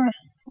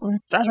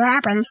 That's what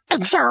happened.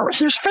 And so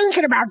he was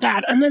thinking about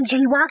that, and then so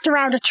he walked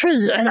around a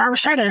tree, and all of a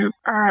sudden,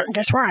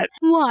 guess what?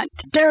 What?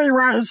 There he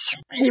was.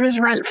 He was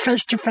right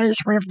face to face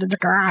with the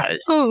guy.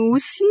 Oh,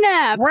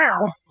 snap.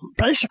 Well,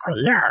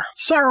 basically, yeah.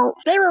 So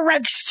they were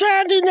like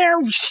standing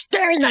there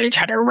staring at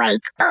each other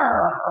like,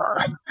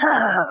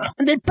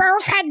 and they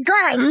both had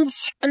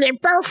guns, and they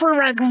both were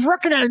like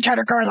looking at each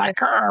other going like,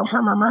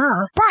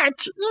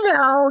 but, you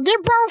know,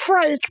 they're both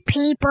like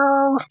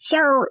people,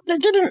 so they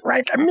didn't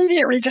like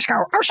immediately just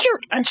go, oh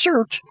shoot, and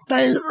shoot.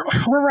 They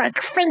were like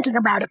thinking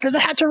about it, because they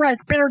had to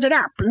like build it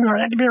up, you know,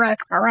 they had to be like,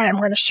 alright, I'm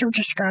gonna shoot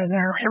this guy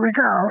now, here we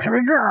go,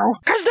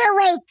 because they're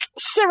like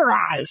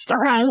civilized,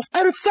 okay?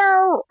 And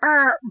so,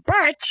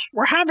 but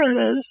what happened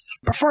is,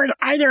 before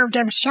either of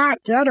them shot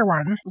the other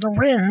one, the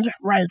wind,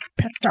 like,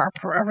 picked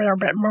up a little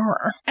bit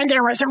more. And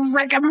there was a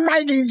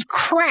mighty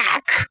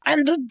crack,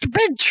 and the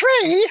big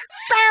tree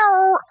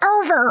fell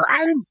over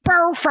on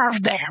both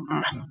of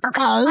them.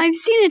 Okay? I've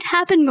seen it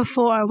happen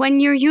before, when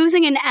you're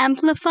using an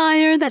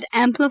amplifier that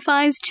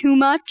amplifies too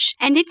much,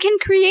 and it can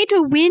create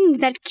a wind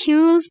that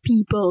kills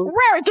people.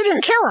 Well, it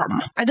didn't kill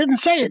him. I didn't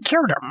say it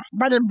killed him,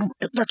 but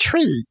the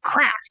tree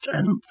cracked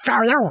and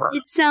fell over.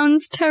 It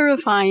sounds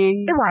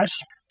terrifying. It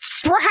was.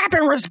 What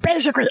happened was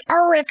basically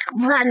Ulrich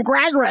von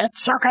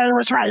Gradwitz, okay,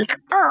 was like,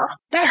 oh,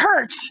 that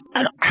hurts.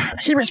 And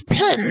he was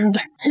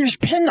pinned. He was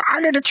pinned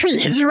under the tree.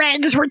 His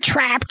legs were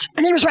trapped.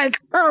 And he was like,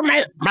 oh,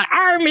 my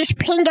arm is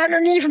pinned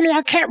underneath me.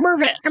 I can't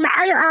move it. And my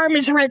other arm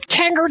is like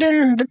tangled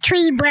in the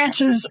tree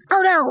branches.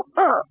 Oh, no.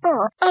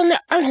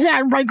 And he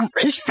had like,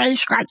 his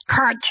face got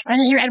cut.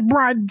 And he had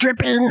blood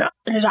dripping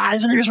in his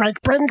eyes. And he was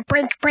like, brink.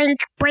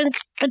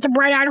 Get the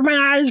blood out of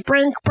my eyes.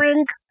 Brink.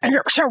 And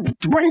so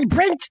when he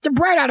blinked the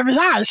blood out of his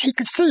eyes, he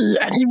could see,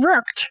 and he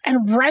looked,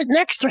 and right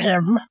next to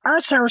him,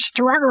 also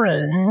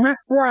struggling,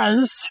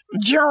 was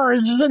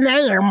George the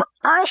Name,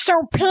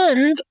 also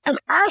pinned, and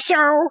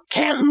also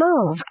can't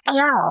move at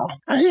all.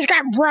 And he's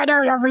got blood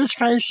all over his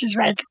face. He's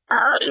like,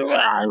 but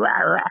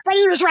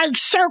he was like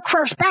so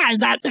close by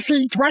that if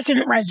he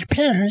wasn't like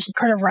pinned, he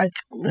could have like,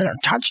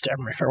 touched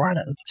him if he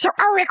wanted. So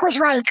Ulrich was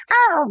like,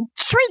 oh,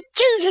 sweet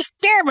Jesus,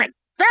 damn it.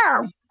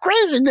 Oh,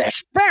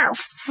 craziness. Oh,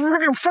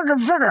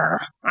 friggin'.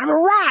 I'm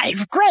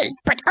alive. Great.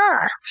 But,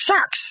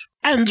 sucks.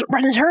 And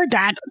when he heard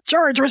that,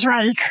 George was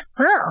like,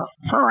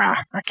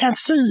 I can't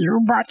see you,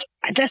 but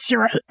I guess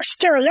you're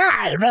still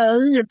alive, eh?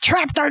 You're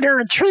trapped under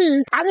a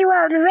tree on your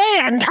own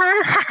land,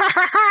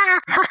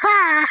 huh?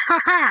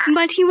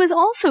 But he was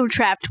also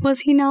trapped, was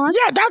he not?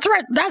 Yeah, that's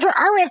what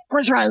Ulrich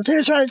was like. He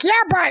was like,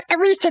 yeah, but at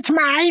least it's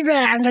my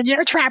land, and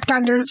you're trapped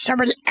under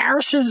somebody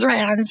else's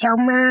land, so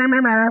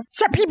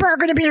Some people are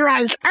gonna be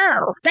like,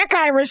 oh, that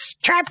guy was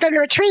trapped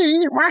under a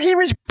tree while he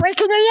was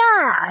breaking a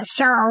yaw,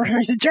 so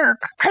he's a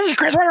jerk.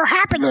 Because what'll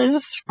happen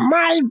is,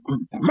 my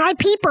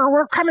people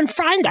will come and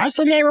find us,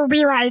 and they will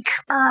be like,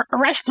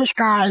 arrest this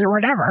guy or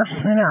whatever,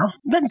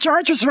 Then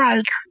George was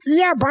like,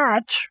 yeah,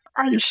 but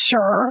are you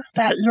sure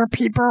that your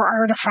people are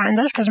going to find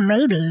us? Because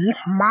maybe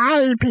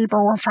my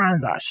people will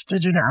find us.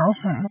 Did you know?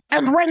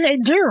 And when they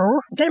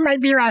do, they might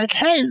be like,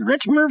 hey,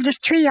 let's move this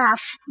tree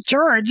off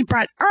George,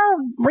 but,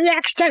 we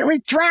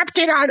accidentally dropped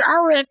it on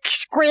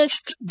Ulrich,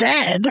 squished,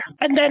 dead.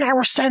 And then I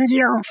will send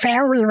your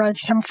family, like,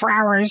 some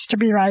flowers to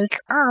be like,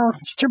 oh,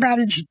 it's too bad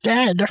it's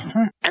dead.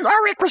 And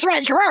Ulrich was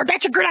like, well,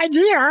 that's a good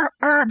idea,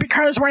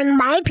 because when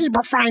my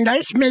people find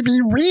us, maybe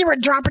we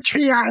would drop a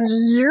tree on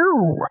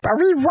you. But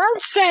we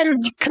won't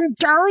send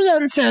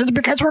condolences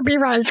because we'll be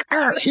like,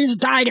 oh, he's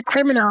died a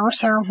criminal,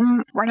 so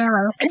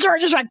whatever. And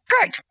George is like,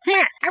 good.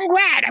 Yeah, I'm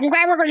glad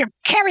we're going to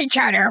kill each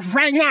other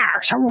right now.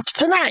 So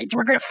tonight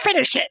we're going to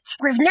finish it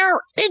with no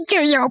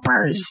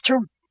interlopers to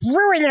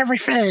ruin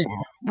everything.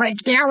 Like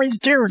they always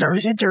do,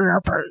 those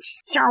interlopers.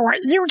 So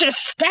you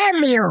just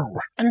damn you.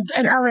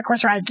 And Ulrich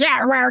was like,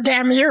 yeah, well,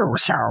 damn you,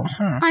 so.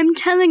 I'm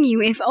telling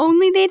you, if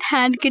only they'd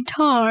had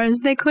guitars,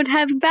 they could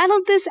have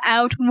battled this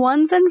out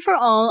once and for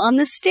all on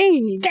the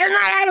stage. They're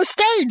not on a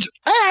stage,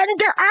 and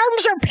their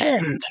arms are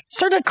pinned,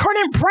 so they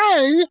couldn't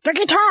play the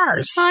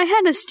guitars. I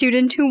had a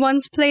student who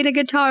once played a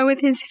guitar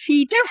with his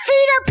feet. Their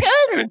feet are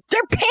pinned!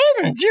 They're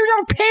pinned! You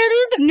know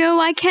pinned? No,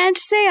 I can't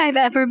say I've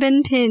ever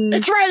been pinned.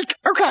 It's like,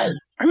 okay,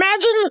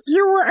 imagine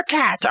you were a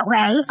cat,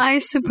 okay? I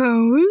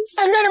suppose.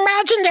 And then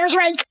imagine there's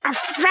like a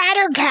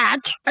fatter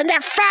cat, and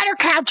that fatter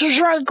cat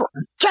just like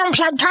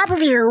jumps on top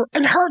of you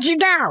and holds you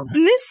down.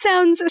 This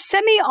sounds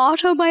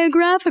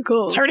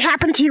semi-autobiographical. So it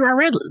happened to you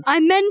already.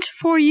 I meant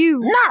for you.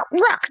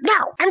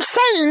 No. I'm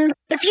saying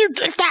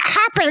if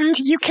that happened,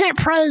 you can't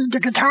play the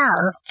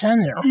guitar,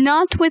 can you?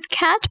 Not with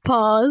cat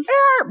paws.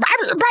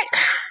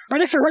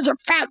 But if it was a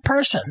fat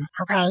person,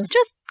 okay?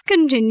 Just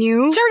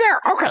continue. So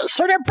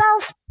they're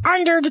both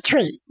under the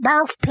tree,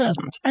 both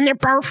pinned, and they're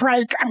both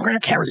like, I'm gonna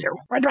kill you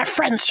when my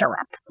friends show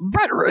up.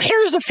 But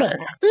here's the thing,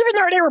 even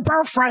though they were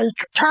both like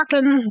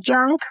talking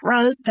junk,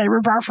 right, they were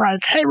both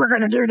like, hey, we're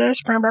gonna do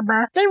this, blah, blah,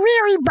 blah, they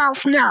really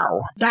both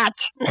know that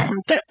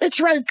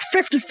it's like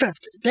 50-50.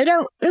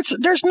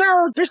 There's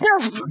no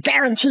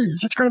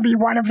guarantees it's gonna be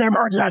one of them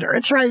or the other.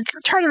 It's like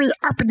totally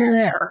up in the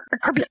air.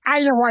 could be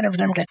either one of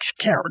them gets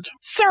killed.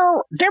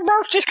 So they're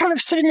both just kind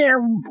of sitting there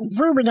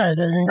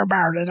ruminating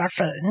about it, I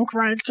think,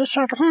 right? Just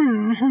like,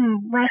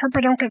 I hope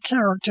I don't get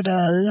killed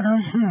today.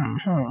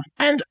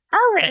 And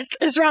Ulrich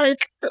is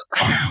like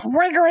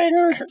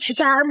wiggling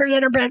his arm a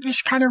little bit,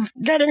 just kind of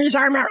getting his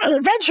arm out, and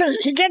eventually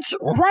he gets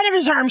one of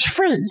his arms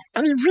free,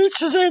 and he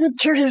reaches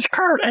into his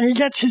coat and he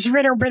gets his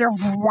little bit of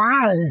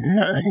wine.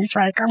 And he's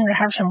like, I'm gonna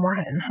have some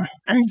wine.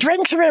 And he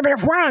drinks a little bit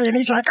of wine, and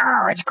he's like,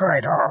 oh, it's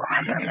good. Oh.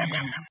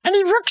 And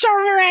he looks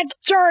over at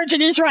George,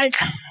 and he's like,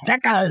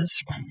 that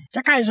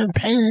guy's in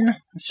pain.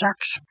 It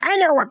sucks. I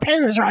know what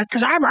pain is like,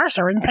 because I'm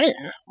also in pain.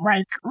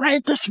 Like,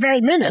 right this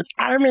very minute,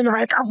 I'm in,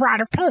 like, a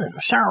lot of pain.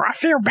 So I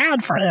feel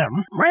bad for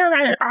him. Why don't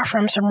I offer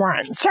him some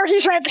wine? So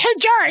he's like, hey,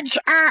 George,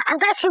 I've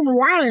got some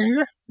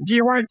wine. Do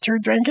you want to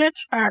drink it?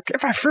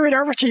 If I threw it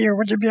over to you,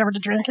 would you be able to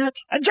drink it?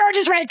 And George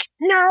is like,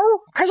 no,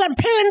 because I'm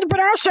pinned, but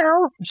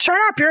also, shut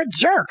up, you're a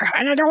jerk,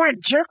 and I don't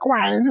want jerk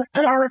wine.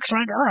 And Ulrich's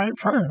like, all right,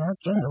 fine, I'll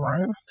drink the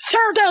wine. So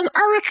then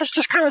Ulrich is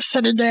just kind of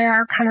sitting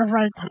there, kind of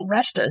like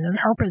resting and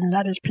hoping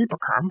that his people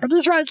come. But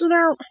he's like,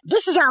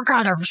 this is all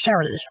kind of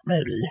silly,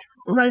 maybe.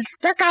 Like,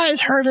 that guy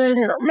is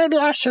hurting, maybe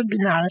I should be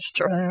nice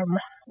to him.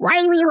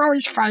 Why are we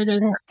always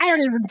fighting? I don't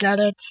even get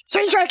it. So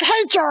he's like,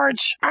 hey,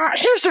 George,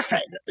 here's the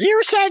thing.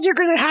 You said you're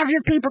going to have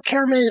your people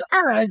kill me.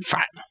 All right,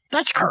 fine.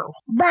 That's cool.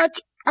 But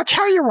I'll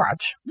tell you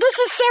what. This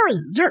is silly.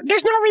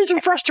 There's no reason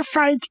for us to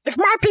fight. If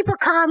my people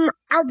come,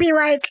 I'll be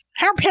like,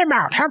 help him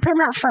out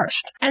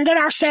first. And then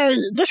I'll say,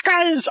 this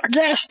guy is a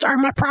guest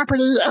on my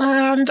property,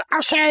 and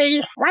I'll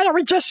say, why don't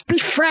we just be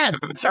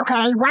friends,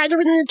 okay? Why do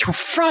we need to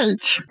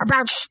fight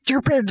about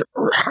stupid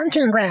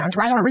hunting grounds?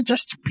 Why don't we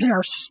just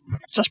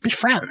be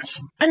friends?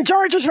 And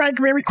George is like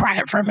really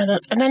quiet for a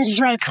minute, and then he's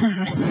like,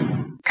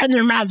 can you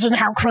imagine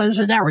how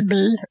crazy that would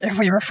be if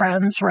we were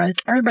friends?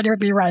 Like, everybody would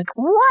be like,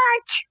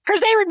 what?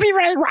 Because they would be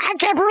like, I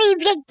can't believe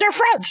that they're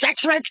friends.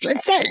 That's like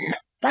insane.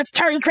 That's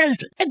totally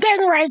crazy. And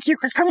then, like, you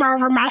could come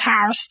over my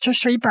house to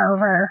sleep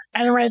over.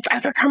 And, like, I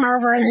could come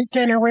over and eat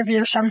dinner with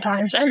you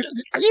sometimes. And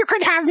you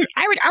could have,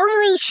 I would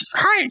only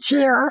hunt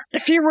here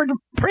if you would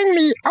bring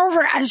me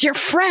over as your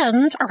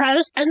friend,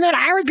 okay? And then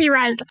I would be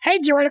like, hey,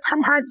 do you want to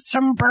come hunt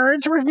some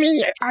birds with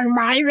me on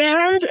my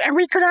land? And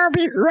we could all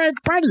be, like,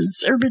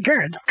 buddies. It would be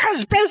good.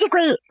 Because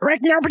basically,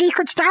 like, nobody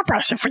could stop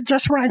us if we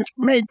just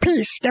made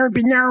peace. There would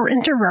be no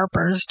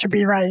interlopers to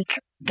be, like,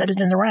 getting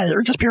in the way. It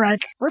would just be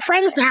like, we're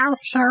friends now,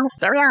 so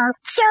there we are.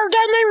 So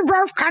then they were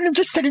both kind of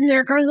just sitting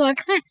there going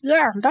like,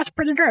 yeah, that's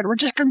pretty good. We're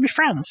just going to be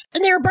friends.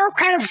 And they were both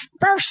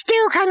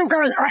still kind of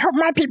going, I hope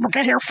my people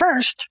get here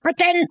first. But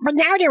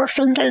now they were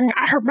thinking,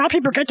 I hope my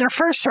people get there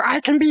first so I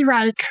can be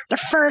like the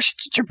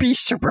first to be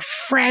super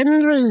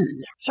friendly.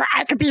 So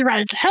I could be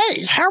like,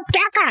 hey, help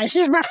that guy.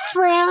 He's my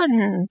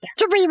friend.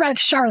 To be like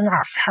showing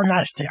off how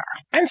nice they are.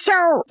 And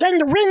so then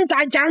the wind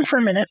died down for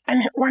a minute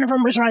and one of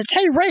them was like,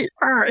 hey, wait,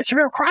 it's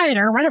real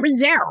quieter. Why don't we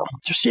yell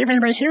to see if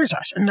anybody hears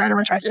us? And the other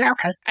one's like, yeah,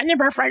 okay. And they're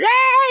both like,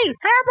 hey,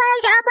 help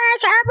us, help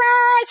us, help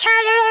us.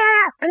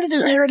 And they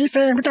didn't hear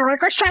anything, but they're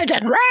like, let's try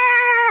again.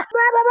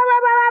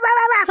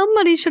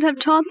 Somebody should have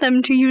taught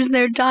them to use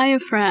their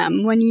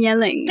diaphragm when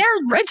yelling.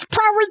 It's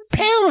probably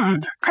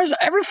pinned, because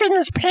everything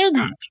is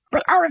pinned.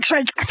 But Ulrich's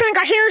like, I think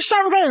I hear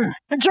something.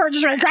 And George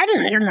is like, I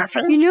didn't hear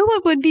nothing. You know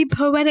what would be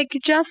poetic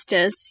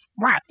justice?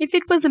 What? If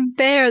it was a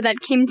bear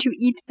that came to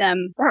eat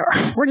them. Well,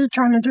 what are you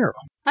trying to do?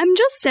 I'm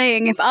just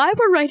saying, if I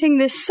were writing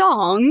this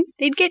song,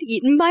 they'd get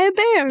eaten by a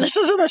bear. This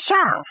isn't a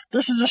song.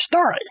 This is a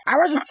story. I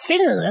wasn't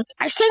singing it.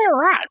 I sing a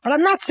lot, but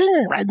I'm not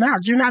singing right now.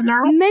 Do you not know?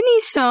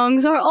 Many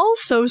songs are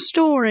also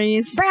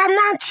stories. But I'm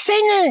not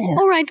singing.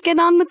 All right, get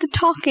on with the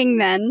talking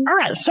then. All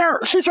right, so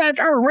he's like,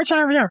 oh, what's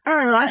over there?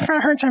 Oh, I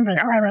heard something.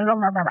 Oh, blah,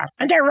 blah, blah.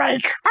 And they're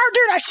like, oh,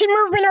 dude, I see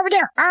movement over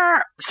there.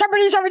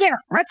 Somebody's over there.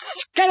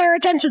 Let's get our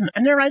attention.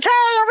 And they're like, hey,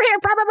 over here,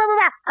 blah, blah, blah, blah,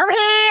 blah. Over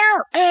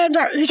here. And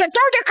he's like,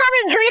 no, they're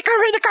coming. Here they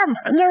come, here they come.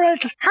 And they're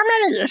like, how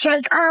many? It's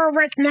like, oh,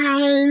 like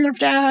 9 of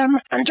them.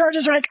 And George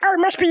is like, oh, it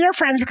must be your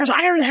friends because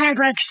I only had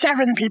like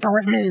 7 people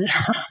with me.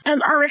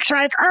 And Ulrich's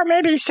like, oh,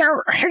 maybe. So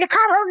here they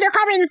come. Oh, they're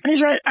coming. And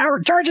he's like, oh,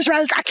 George is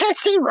like, I can't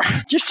see. Do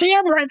you see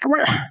them? Like,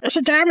 what? Is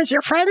it them? Is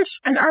your friends?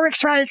 And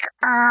Ulrich's like,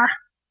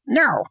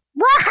 no.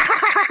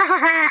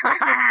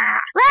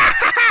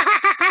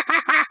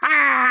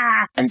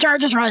 And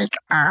George is like,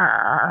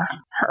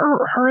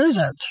 who is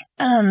it?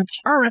 And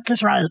Ulrich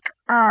is like,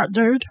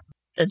 dude,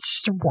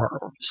 it's the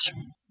wolves.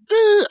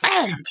 The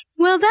end.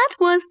 Well, that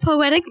was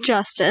poetic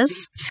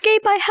justice.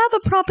 Scape, I have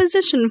a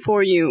proposition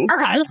for you.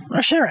 Okay,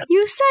 let's hear it.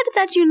 You said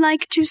that you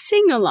like to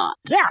sing a lot.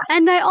 Yeah.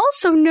 And I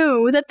also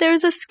know that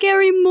there's a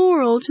scary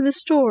moral to the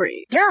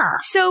story. Yeah.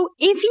 So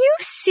if you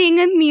sing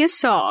me a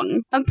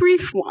song, a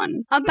brief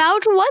one,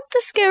 about what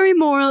the scary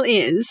moral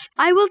is,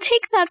 I will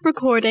take that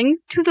recording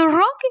to the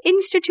Rock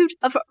Institute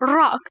of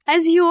Rock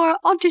as your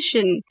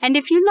audition. And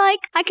if you like,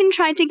 I can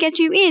try to get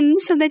you in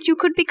so that you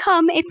could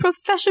become a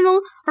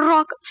professional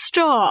rock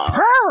star.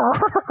 Oh,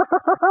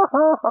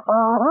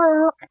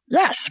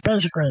 Yes,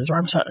 basically is what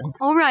I'm saying.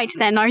 All right,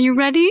 then. Are you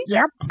ready?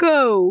 Yep.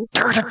 Go.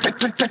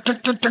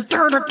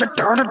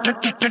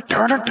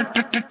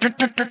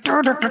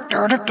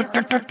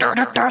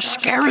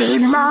 Scary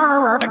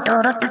more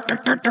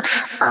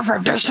over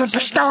this is the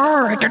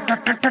story.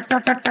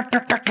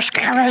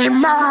 Scary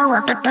more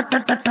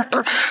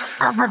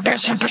over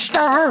this is the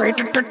story.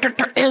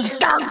 Is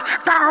don't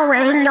go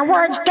in the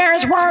woods.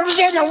 There's wolves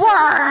in the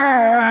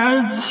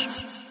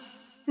woods.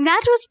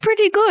 That was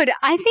pretty good.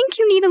 I think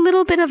you need a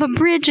little bit of a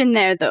bridge in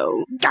there,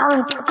 though.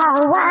 Don't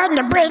go on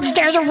the bridge.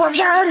 There's a wolves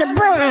on the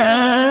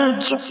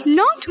bridge.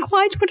 Not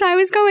quite what I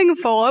was going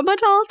for,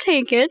 but I'll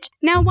take it.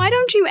 Now, why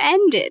don't you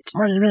end it?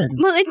 What do you mean?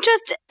 Well, it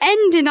just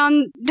ended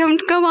on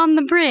don't go on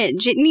the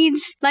bridge. It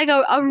needs, like,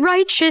 a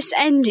righteous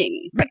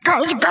ending.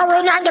 Because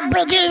going on the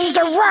bridge is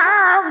the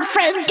wrong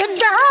thing to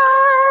do.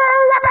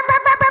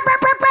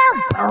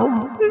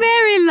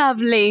 Very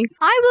lovely.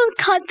 I will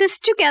cut this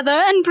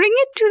together and bring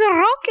it to the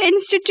Rock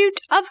Institute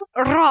of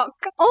Rock.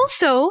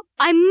 Also,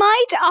 I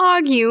might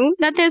argue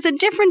that there's a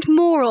different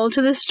moral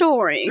to the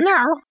story.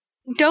 No.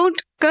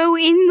 Don't go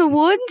in the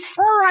woods?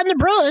 Or on the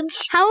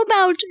bridge. How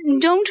about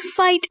don't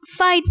fight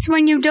fights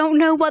when you don't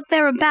know what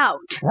they're about?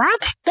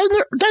 What? They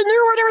knew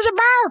what it was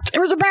about. It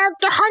was about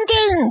the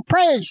hunting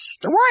place,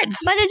 the woods.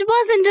 But it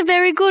wasn't a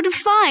very good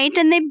fight,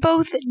 and they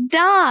both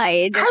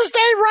died. Because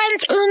they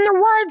went in the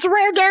woods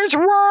where there's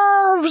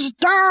wolves,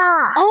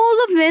 duh.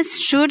 All of this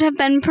should have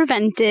been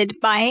prevented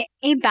by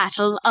a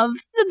battle of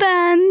the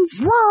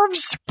bands.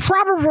 Wolves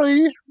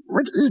probably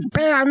would eat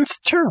bands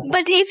too.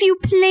 But if you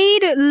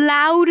played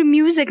loud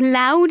music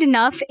loud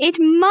enough, it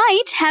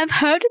might have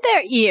hurt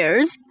their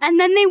ears, and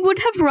then they would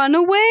have run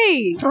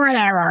away.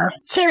 Whatever.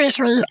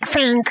 Seriously, I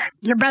think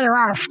you're better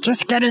off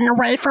just getting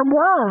away from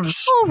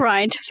wolves. All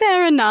right,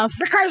 fair enough.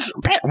 Because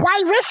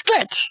why risk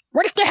it?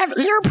 What if they have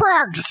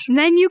earplugs?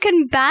 Then you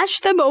can bash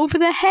them over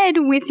the head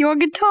with your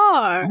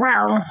guitar.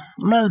 Well,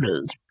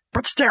 maybe.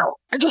 But still,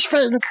 I just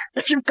think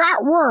if you've got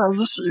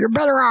wolves, you're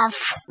better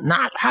off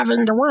not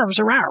having the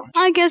wolves around.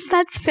 I guess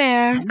that's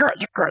fair.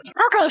 Good.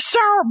 Okay, so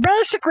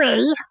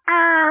basically,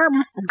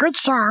 good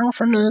song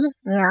for me,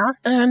 yeah,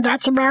 and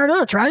that's about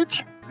it,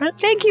 right?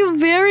 Thank you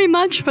very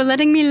much for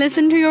letting me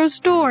listen to your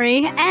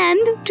story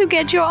and to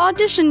get your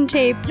audition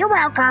tape. You're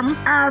welcome.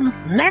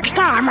 Next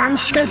time on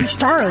Scapy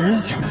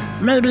Stories,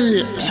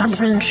 maybe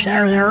something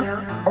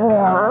scarier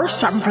or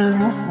something,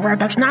 well,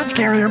 that's not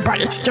scarier, but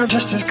it's still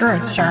just as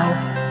good, so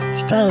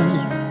stay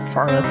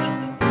for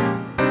it.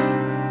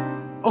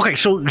 Okay,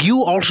 so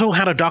you also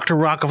had a Dr.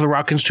 Rock of the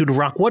Rock Institute of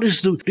Rock. What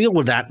is the deal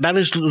with that? That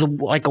is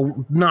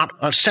not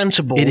a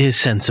sensible. It is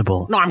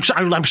sensible. No,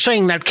 I'm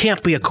saying that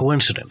can't be a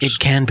coincidence. It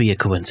can be a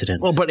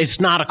coincidence. Well, but it's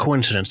not a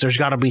coincidence. There's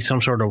got to be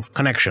some sort of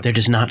connection. There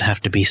does not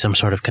have to be some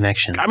sort of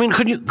connection. I mean,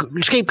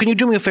 Escape, can you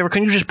do me a favor?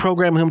 Can you just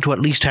program him to at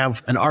least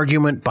have an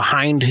argument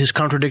behind his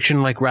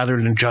contradiction, like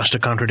rather than just a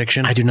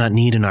contradiction? I do not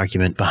need an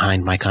argument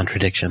behind my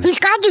contradiction. He's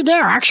got you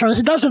there, actually.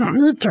 He doesn't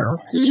need to.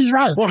 He's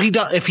right. Well, he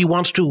does if he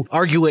wants to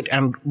argue it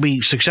and be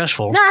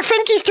successful. No, I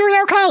think he's doing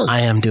okay.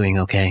 I am doing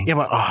okay. Yeah,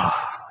 but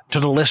to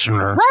the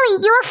listener.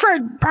 Larry, you're a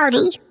third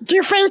party. Do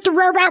you think the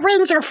robot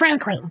wins or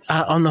Frank wins?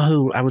 On the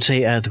whole, I would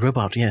say the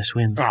robot, yes,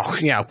 wins. Oh,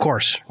 yeah, of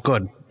course.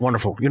 Good.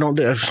 Wonderful. You know,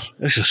 this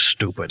is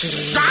stupid.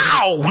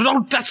 Ow!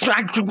 No, that's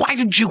not. Why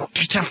did you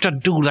have to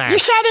do that? You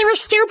said he was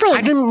stupid.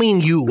 I didn't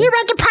mean you. You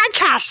read the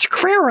podcast,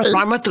 clearly. No,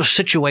 I meant the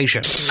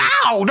situation.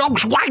 Ow! No,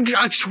 why?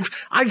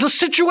 The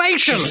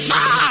situation.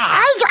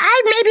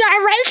 Maybe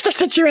I rake the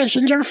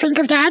situation. You ever think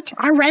of that?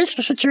 I rake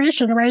the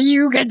situation where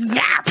you get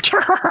zapped.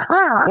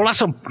 Well,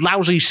 that's a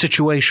lousy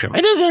situation.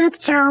 It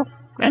isn't, so...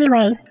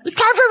 Anyway, it's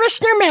time for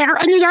listener mail,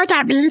 and you know what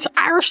that means.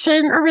 I will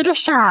sing a little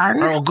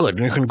song. Oh, good.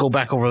 You can go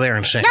back over there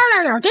and sing.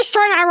 No. This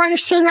one I want to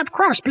sing up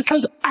close,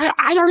 because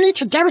I don't need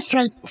to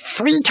demonstrate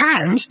 3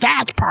 times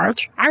that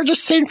part. I'll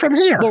just sing from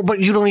here. Well, but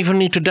you don't even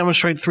need to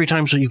demonstrate 3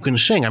 times that you can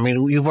sing. I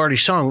mean, you've already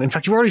sung. In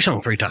fact, you've already sung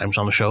 3 times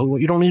on the show.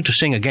 You don't need to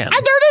sing again. I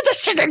don't need to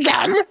sing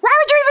again. Why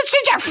would you even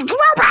sing that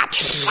robot?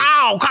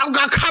 Ow!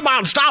 Come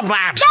on, stop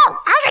that. No,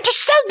 I get to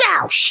sing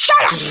now.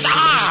 Shut up.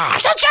 I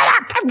said shut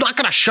up. I'm not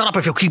going to shut up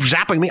if you keep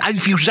zapping me.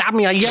 If you zap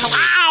me, I yell,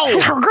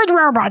 ow! Good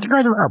robot.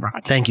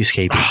 Thank you,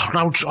 Scapy.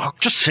 Now,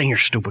 just sing your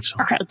stupid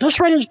song. Okay, this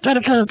one is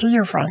dedicated to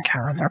you, Frank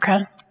Aaron,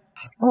 okay?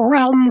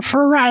 When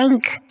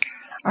Frank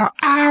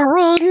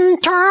Aaron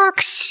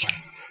talks,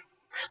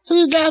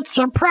 he gets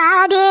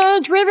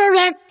prodded with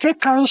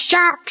electrical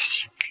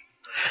shocks.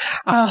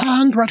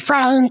 And when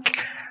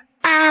Frank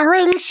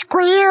Aaron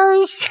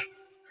squeals,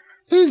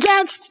 he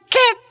gets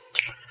kicked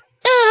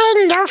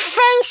in the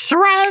face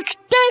like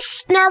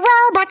this. Now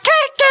robot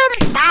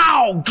kick him.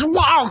 Ow!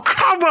 Wow,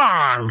 come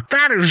on!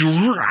 That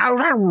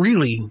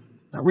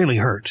really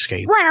hurt,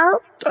 Scapy.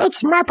 Well,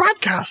 it's my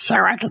podcast,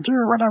 so I can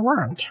do what I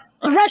want.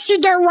 Unless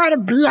you don't want to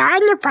be on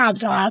the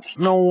podcast.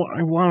 No,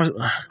 I want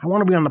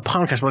to be on the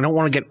podcast, but I don't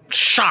want to get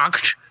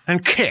shocked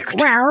and kicked.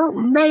 Well,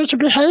 better to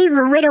behave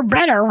a little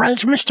better, like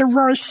Mr.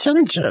 Roy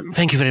St. John.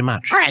 Thank you very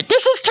much. All right,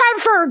 this is time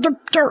for the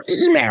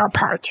email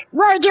part.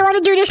 Roy, do you want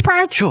to do this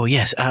part? Sure,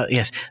 yes.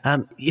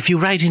 If you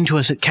write into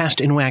us at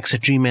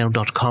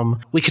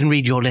castinwax@gmail.com, we can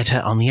read your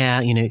letter on the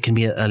air. You know, it can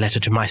be a letter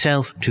to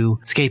myself, to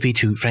Scapey,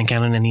 to Frank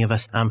Allen, any of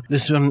us.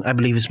 This one, I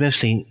believe, is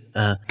mostly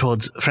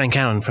towards Frank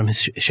Allen from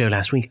his show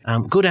last week.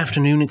 Good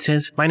afternoon, it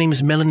says. My name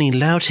is Melanie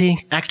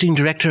Lauty, Acting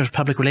Director of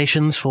Public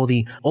Relations for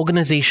the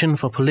Organization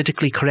for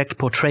Politically Correct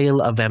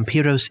Portrayal of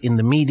Vampiros in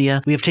the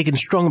Media. We have taken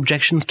strong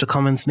objections to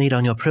comments made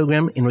on your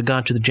program in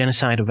regard to the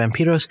genocide of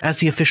vampiros. As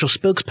the official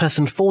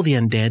spokesperson for the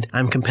undead, I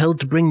am compelled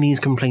to bring these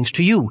complaints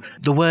to you.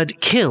 The word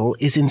kill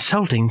is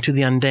insulting to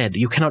the undead.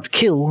 You cannot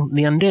kill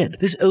the undead.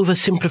 This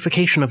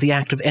oversimplification of the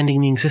act of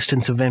ending the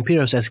existence of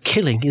vampiros as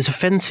killing is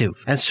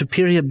offensive. As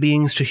superior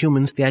beings to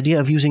humans, the idea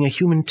of using a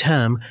human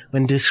term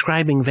when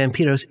describing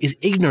vampiros is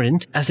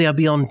ignorant, as they are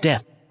beyond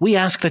death. We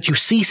ask that you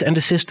cease and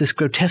desist this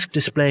grotesque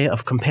display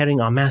of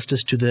comparing our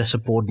masters to their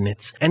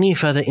subordinates. Any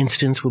further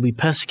incidents will be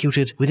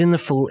persecuted within the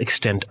full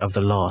extent of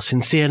the law.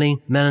 Sincerely,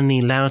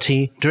 Melanie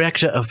Lauty,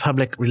 Director of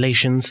Public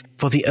Relations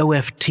for the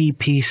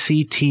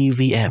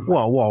OFTPCTVM.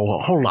 Whoa,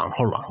 hold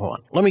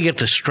on. Let me get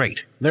this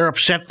straight. They're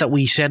upset that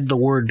we said the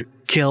word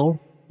kill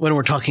when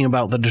we're talking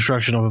about the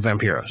destruction of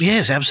vampiros.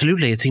 Yes,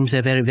 absolutely. It seems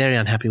they're very, very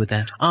unhappy with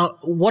that.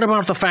 What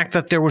about the fact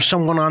that there was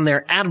someone on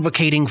there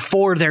advocating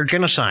for their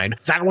genocide?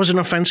 That wasn't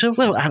offensive?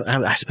 Well,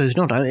 I suppose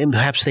not.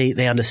 Perhaps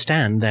they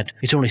understand that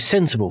it's only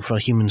sensible for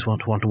humans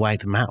want to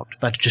wipe them out.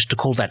 But just to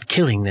call that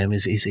killing them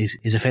is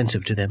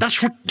offensive to them.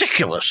 That's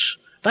ridiculous.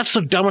 That's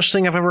the dumbest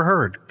thing I've ever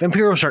heard.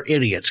 Vampiros are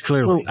idiots,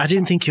 clearly. Well, I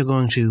didn't think you're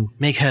going to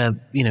make her,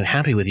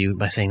 happy with you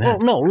by saying that. Well,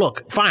 no,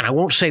 look, fine, I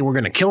won't say we're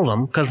going to kill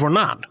them, because we're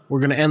not. We're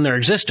going to end their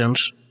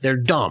existence. They're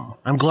dumb.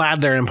 I'm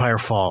glad their empire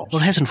falls.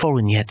 Well, it hasn't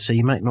fallen yet, so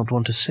you might not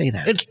want to say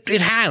that.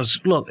 It has.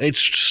 Look, it's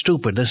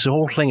stupid. This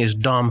whole thing is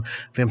dumb.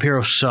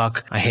 Vampiros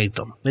suck. I hate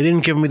them. They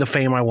didn't give me the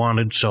fame I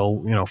wanted,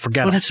 so,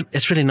 forget it. Well,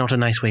 it's really not a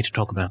nice way to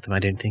talk about them, I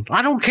don't think.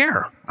 I don't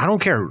care.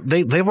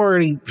 They've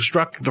already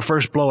struck the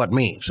first blow at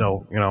me,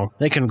 so,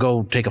 they can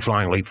go take a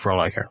flying leap for all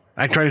I care.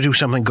 I try to do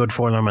something good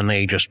for them, and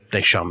they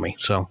shun me.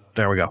 So,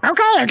 there we go.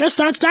 Okay, I guess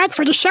that's that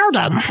for the show,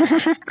 then.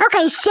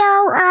 Okay,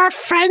 so,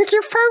 thank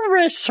you for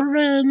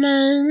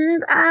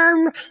listening.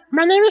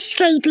 My name is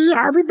Scapey.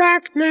 I'll be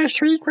back next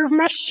week with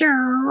my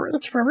show.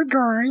 It's a very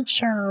good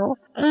show.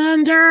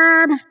 And,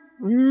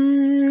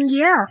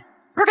 yeah.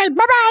 Okay,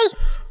 bye-bye.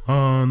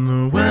 On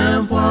the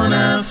web one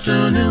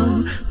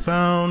afternoon,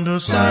 found a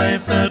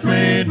site that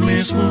made me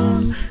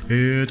swoon.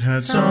 It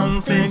had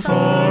something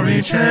for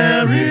each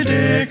Harry,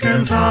 Dick,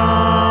 and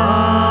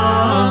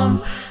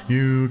Tom.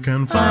 You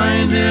can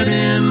find it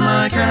in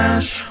my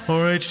cache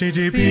or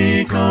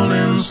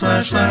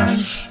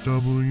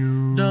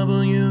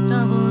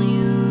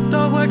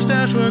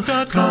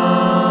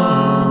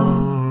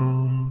http://www.wax-work.com.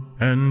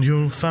 And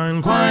you'll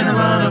find quite a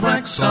lot of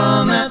wax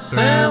on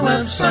their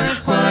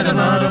website, quite a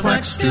lot of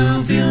wax to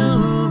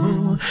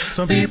view.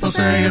 Some people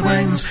say it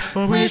wanes,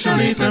 but we shall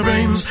eat their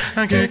brains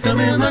and kick them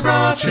in the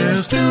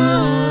crotches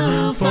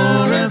too.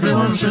 For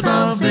everyone should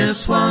love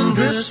this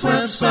wondrous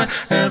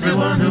website,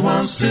 everyone who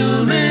wants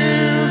to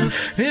live.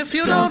 If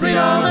you don't read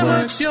all the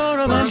works, you're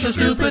a bunch of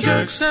stupid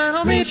jerks, and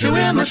I'll meet you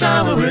in the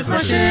shower with my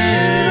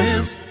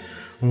shiv.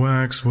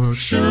 Waxwork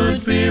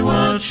should be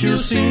what you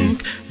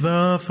seek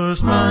the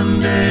first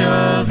Monday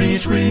of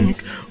each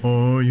week,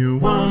 or you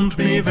won't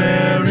be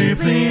very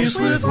pleased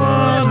with what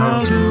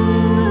I'll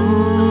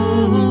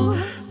do.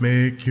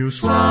 Make you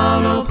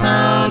swallow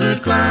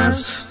powdered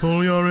glass,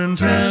 pull your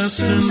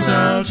intestines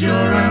out your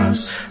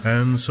ass,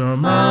 and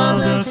some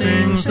other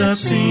things that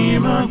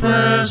seem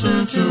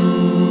unpleasant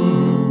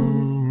too.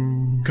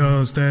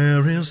 'Cause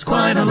there is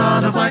quite a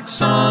lot of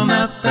wax on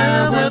their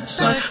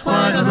website,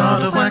 quite a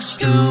lot of wax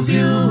to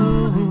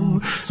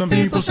view. Some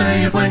people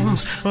say it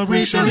wanes, but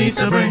we shall eat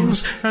their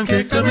brains and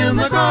kick them in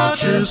the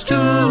crotches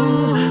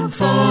too.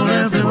 For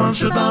everyone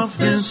should love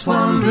this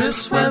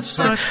wondrous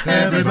website,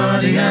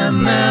 everybody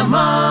and their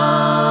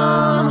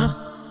mom.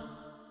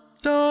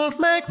 Don't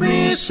make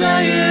me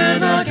say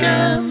it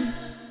again.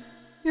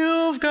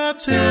 You've got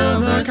till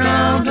the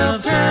count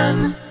of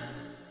 10.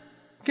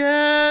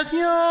 Get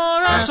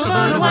your ass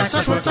over to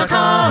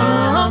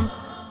wax-work.com.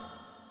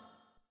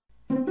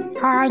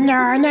 On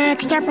the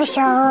next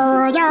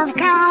episode of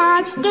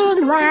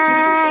Casting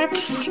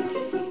Wax,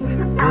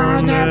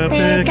 on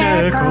Epic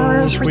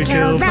Echoes, we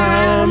kill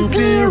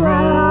vampiros.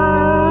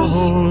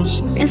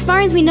 As far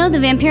as we know, the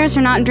vampiros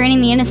are not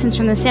draining the innocence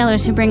from the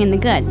sailors who bring in the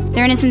goods.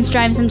 Their innocence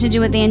drives them to do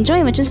what they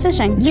enjoy, which is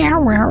fishing. Yeah,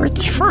 well,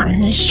 it's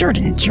fun. They should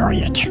enjoy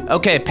it.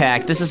 Okay,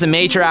 Pack, this is a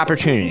major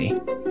opportunity.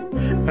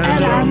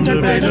 And on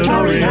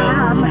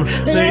Debatorium,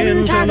 they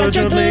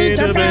intelligently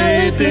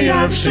debate the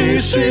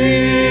FCC.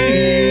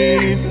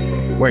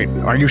 Wait,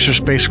 are you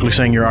just basically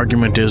saying your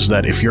argument is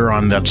that if you're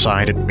on that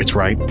side, it's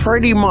right?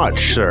 Pretty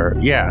much, sir.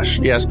 Yes.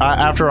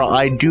 After all,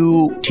 I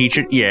do teach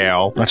at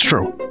Yale. That's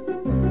true.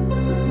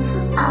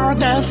 All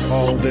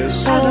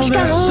this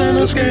and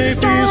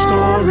escape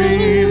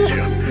story.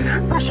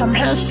 but some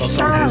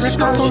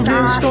historical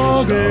stuff,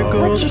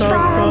 which is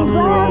from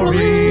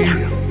glory.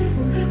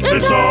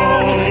 It's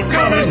all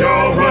coming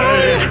your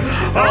way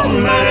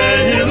on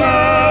May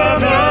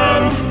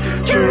 11th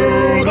to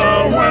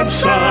the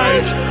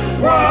website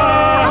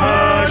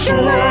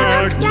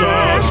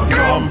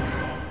waxwork.com.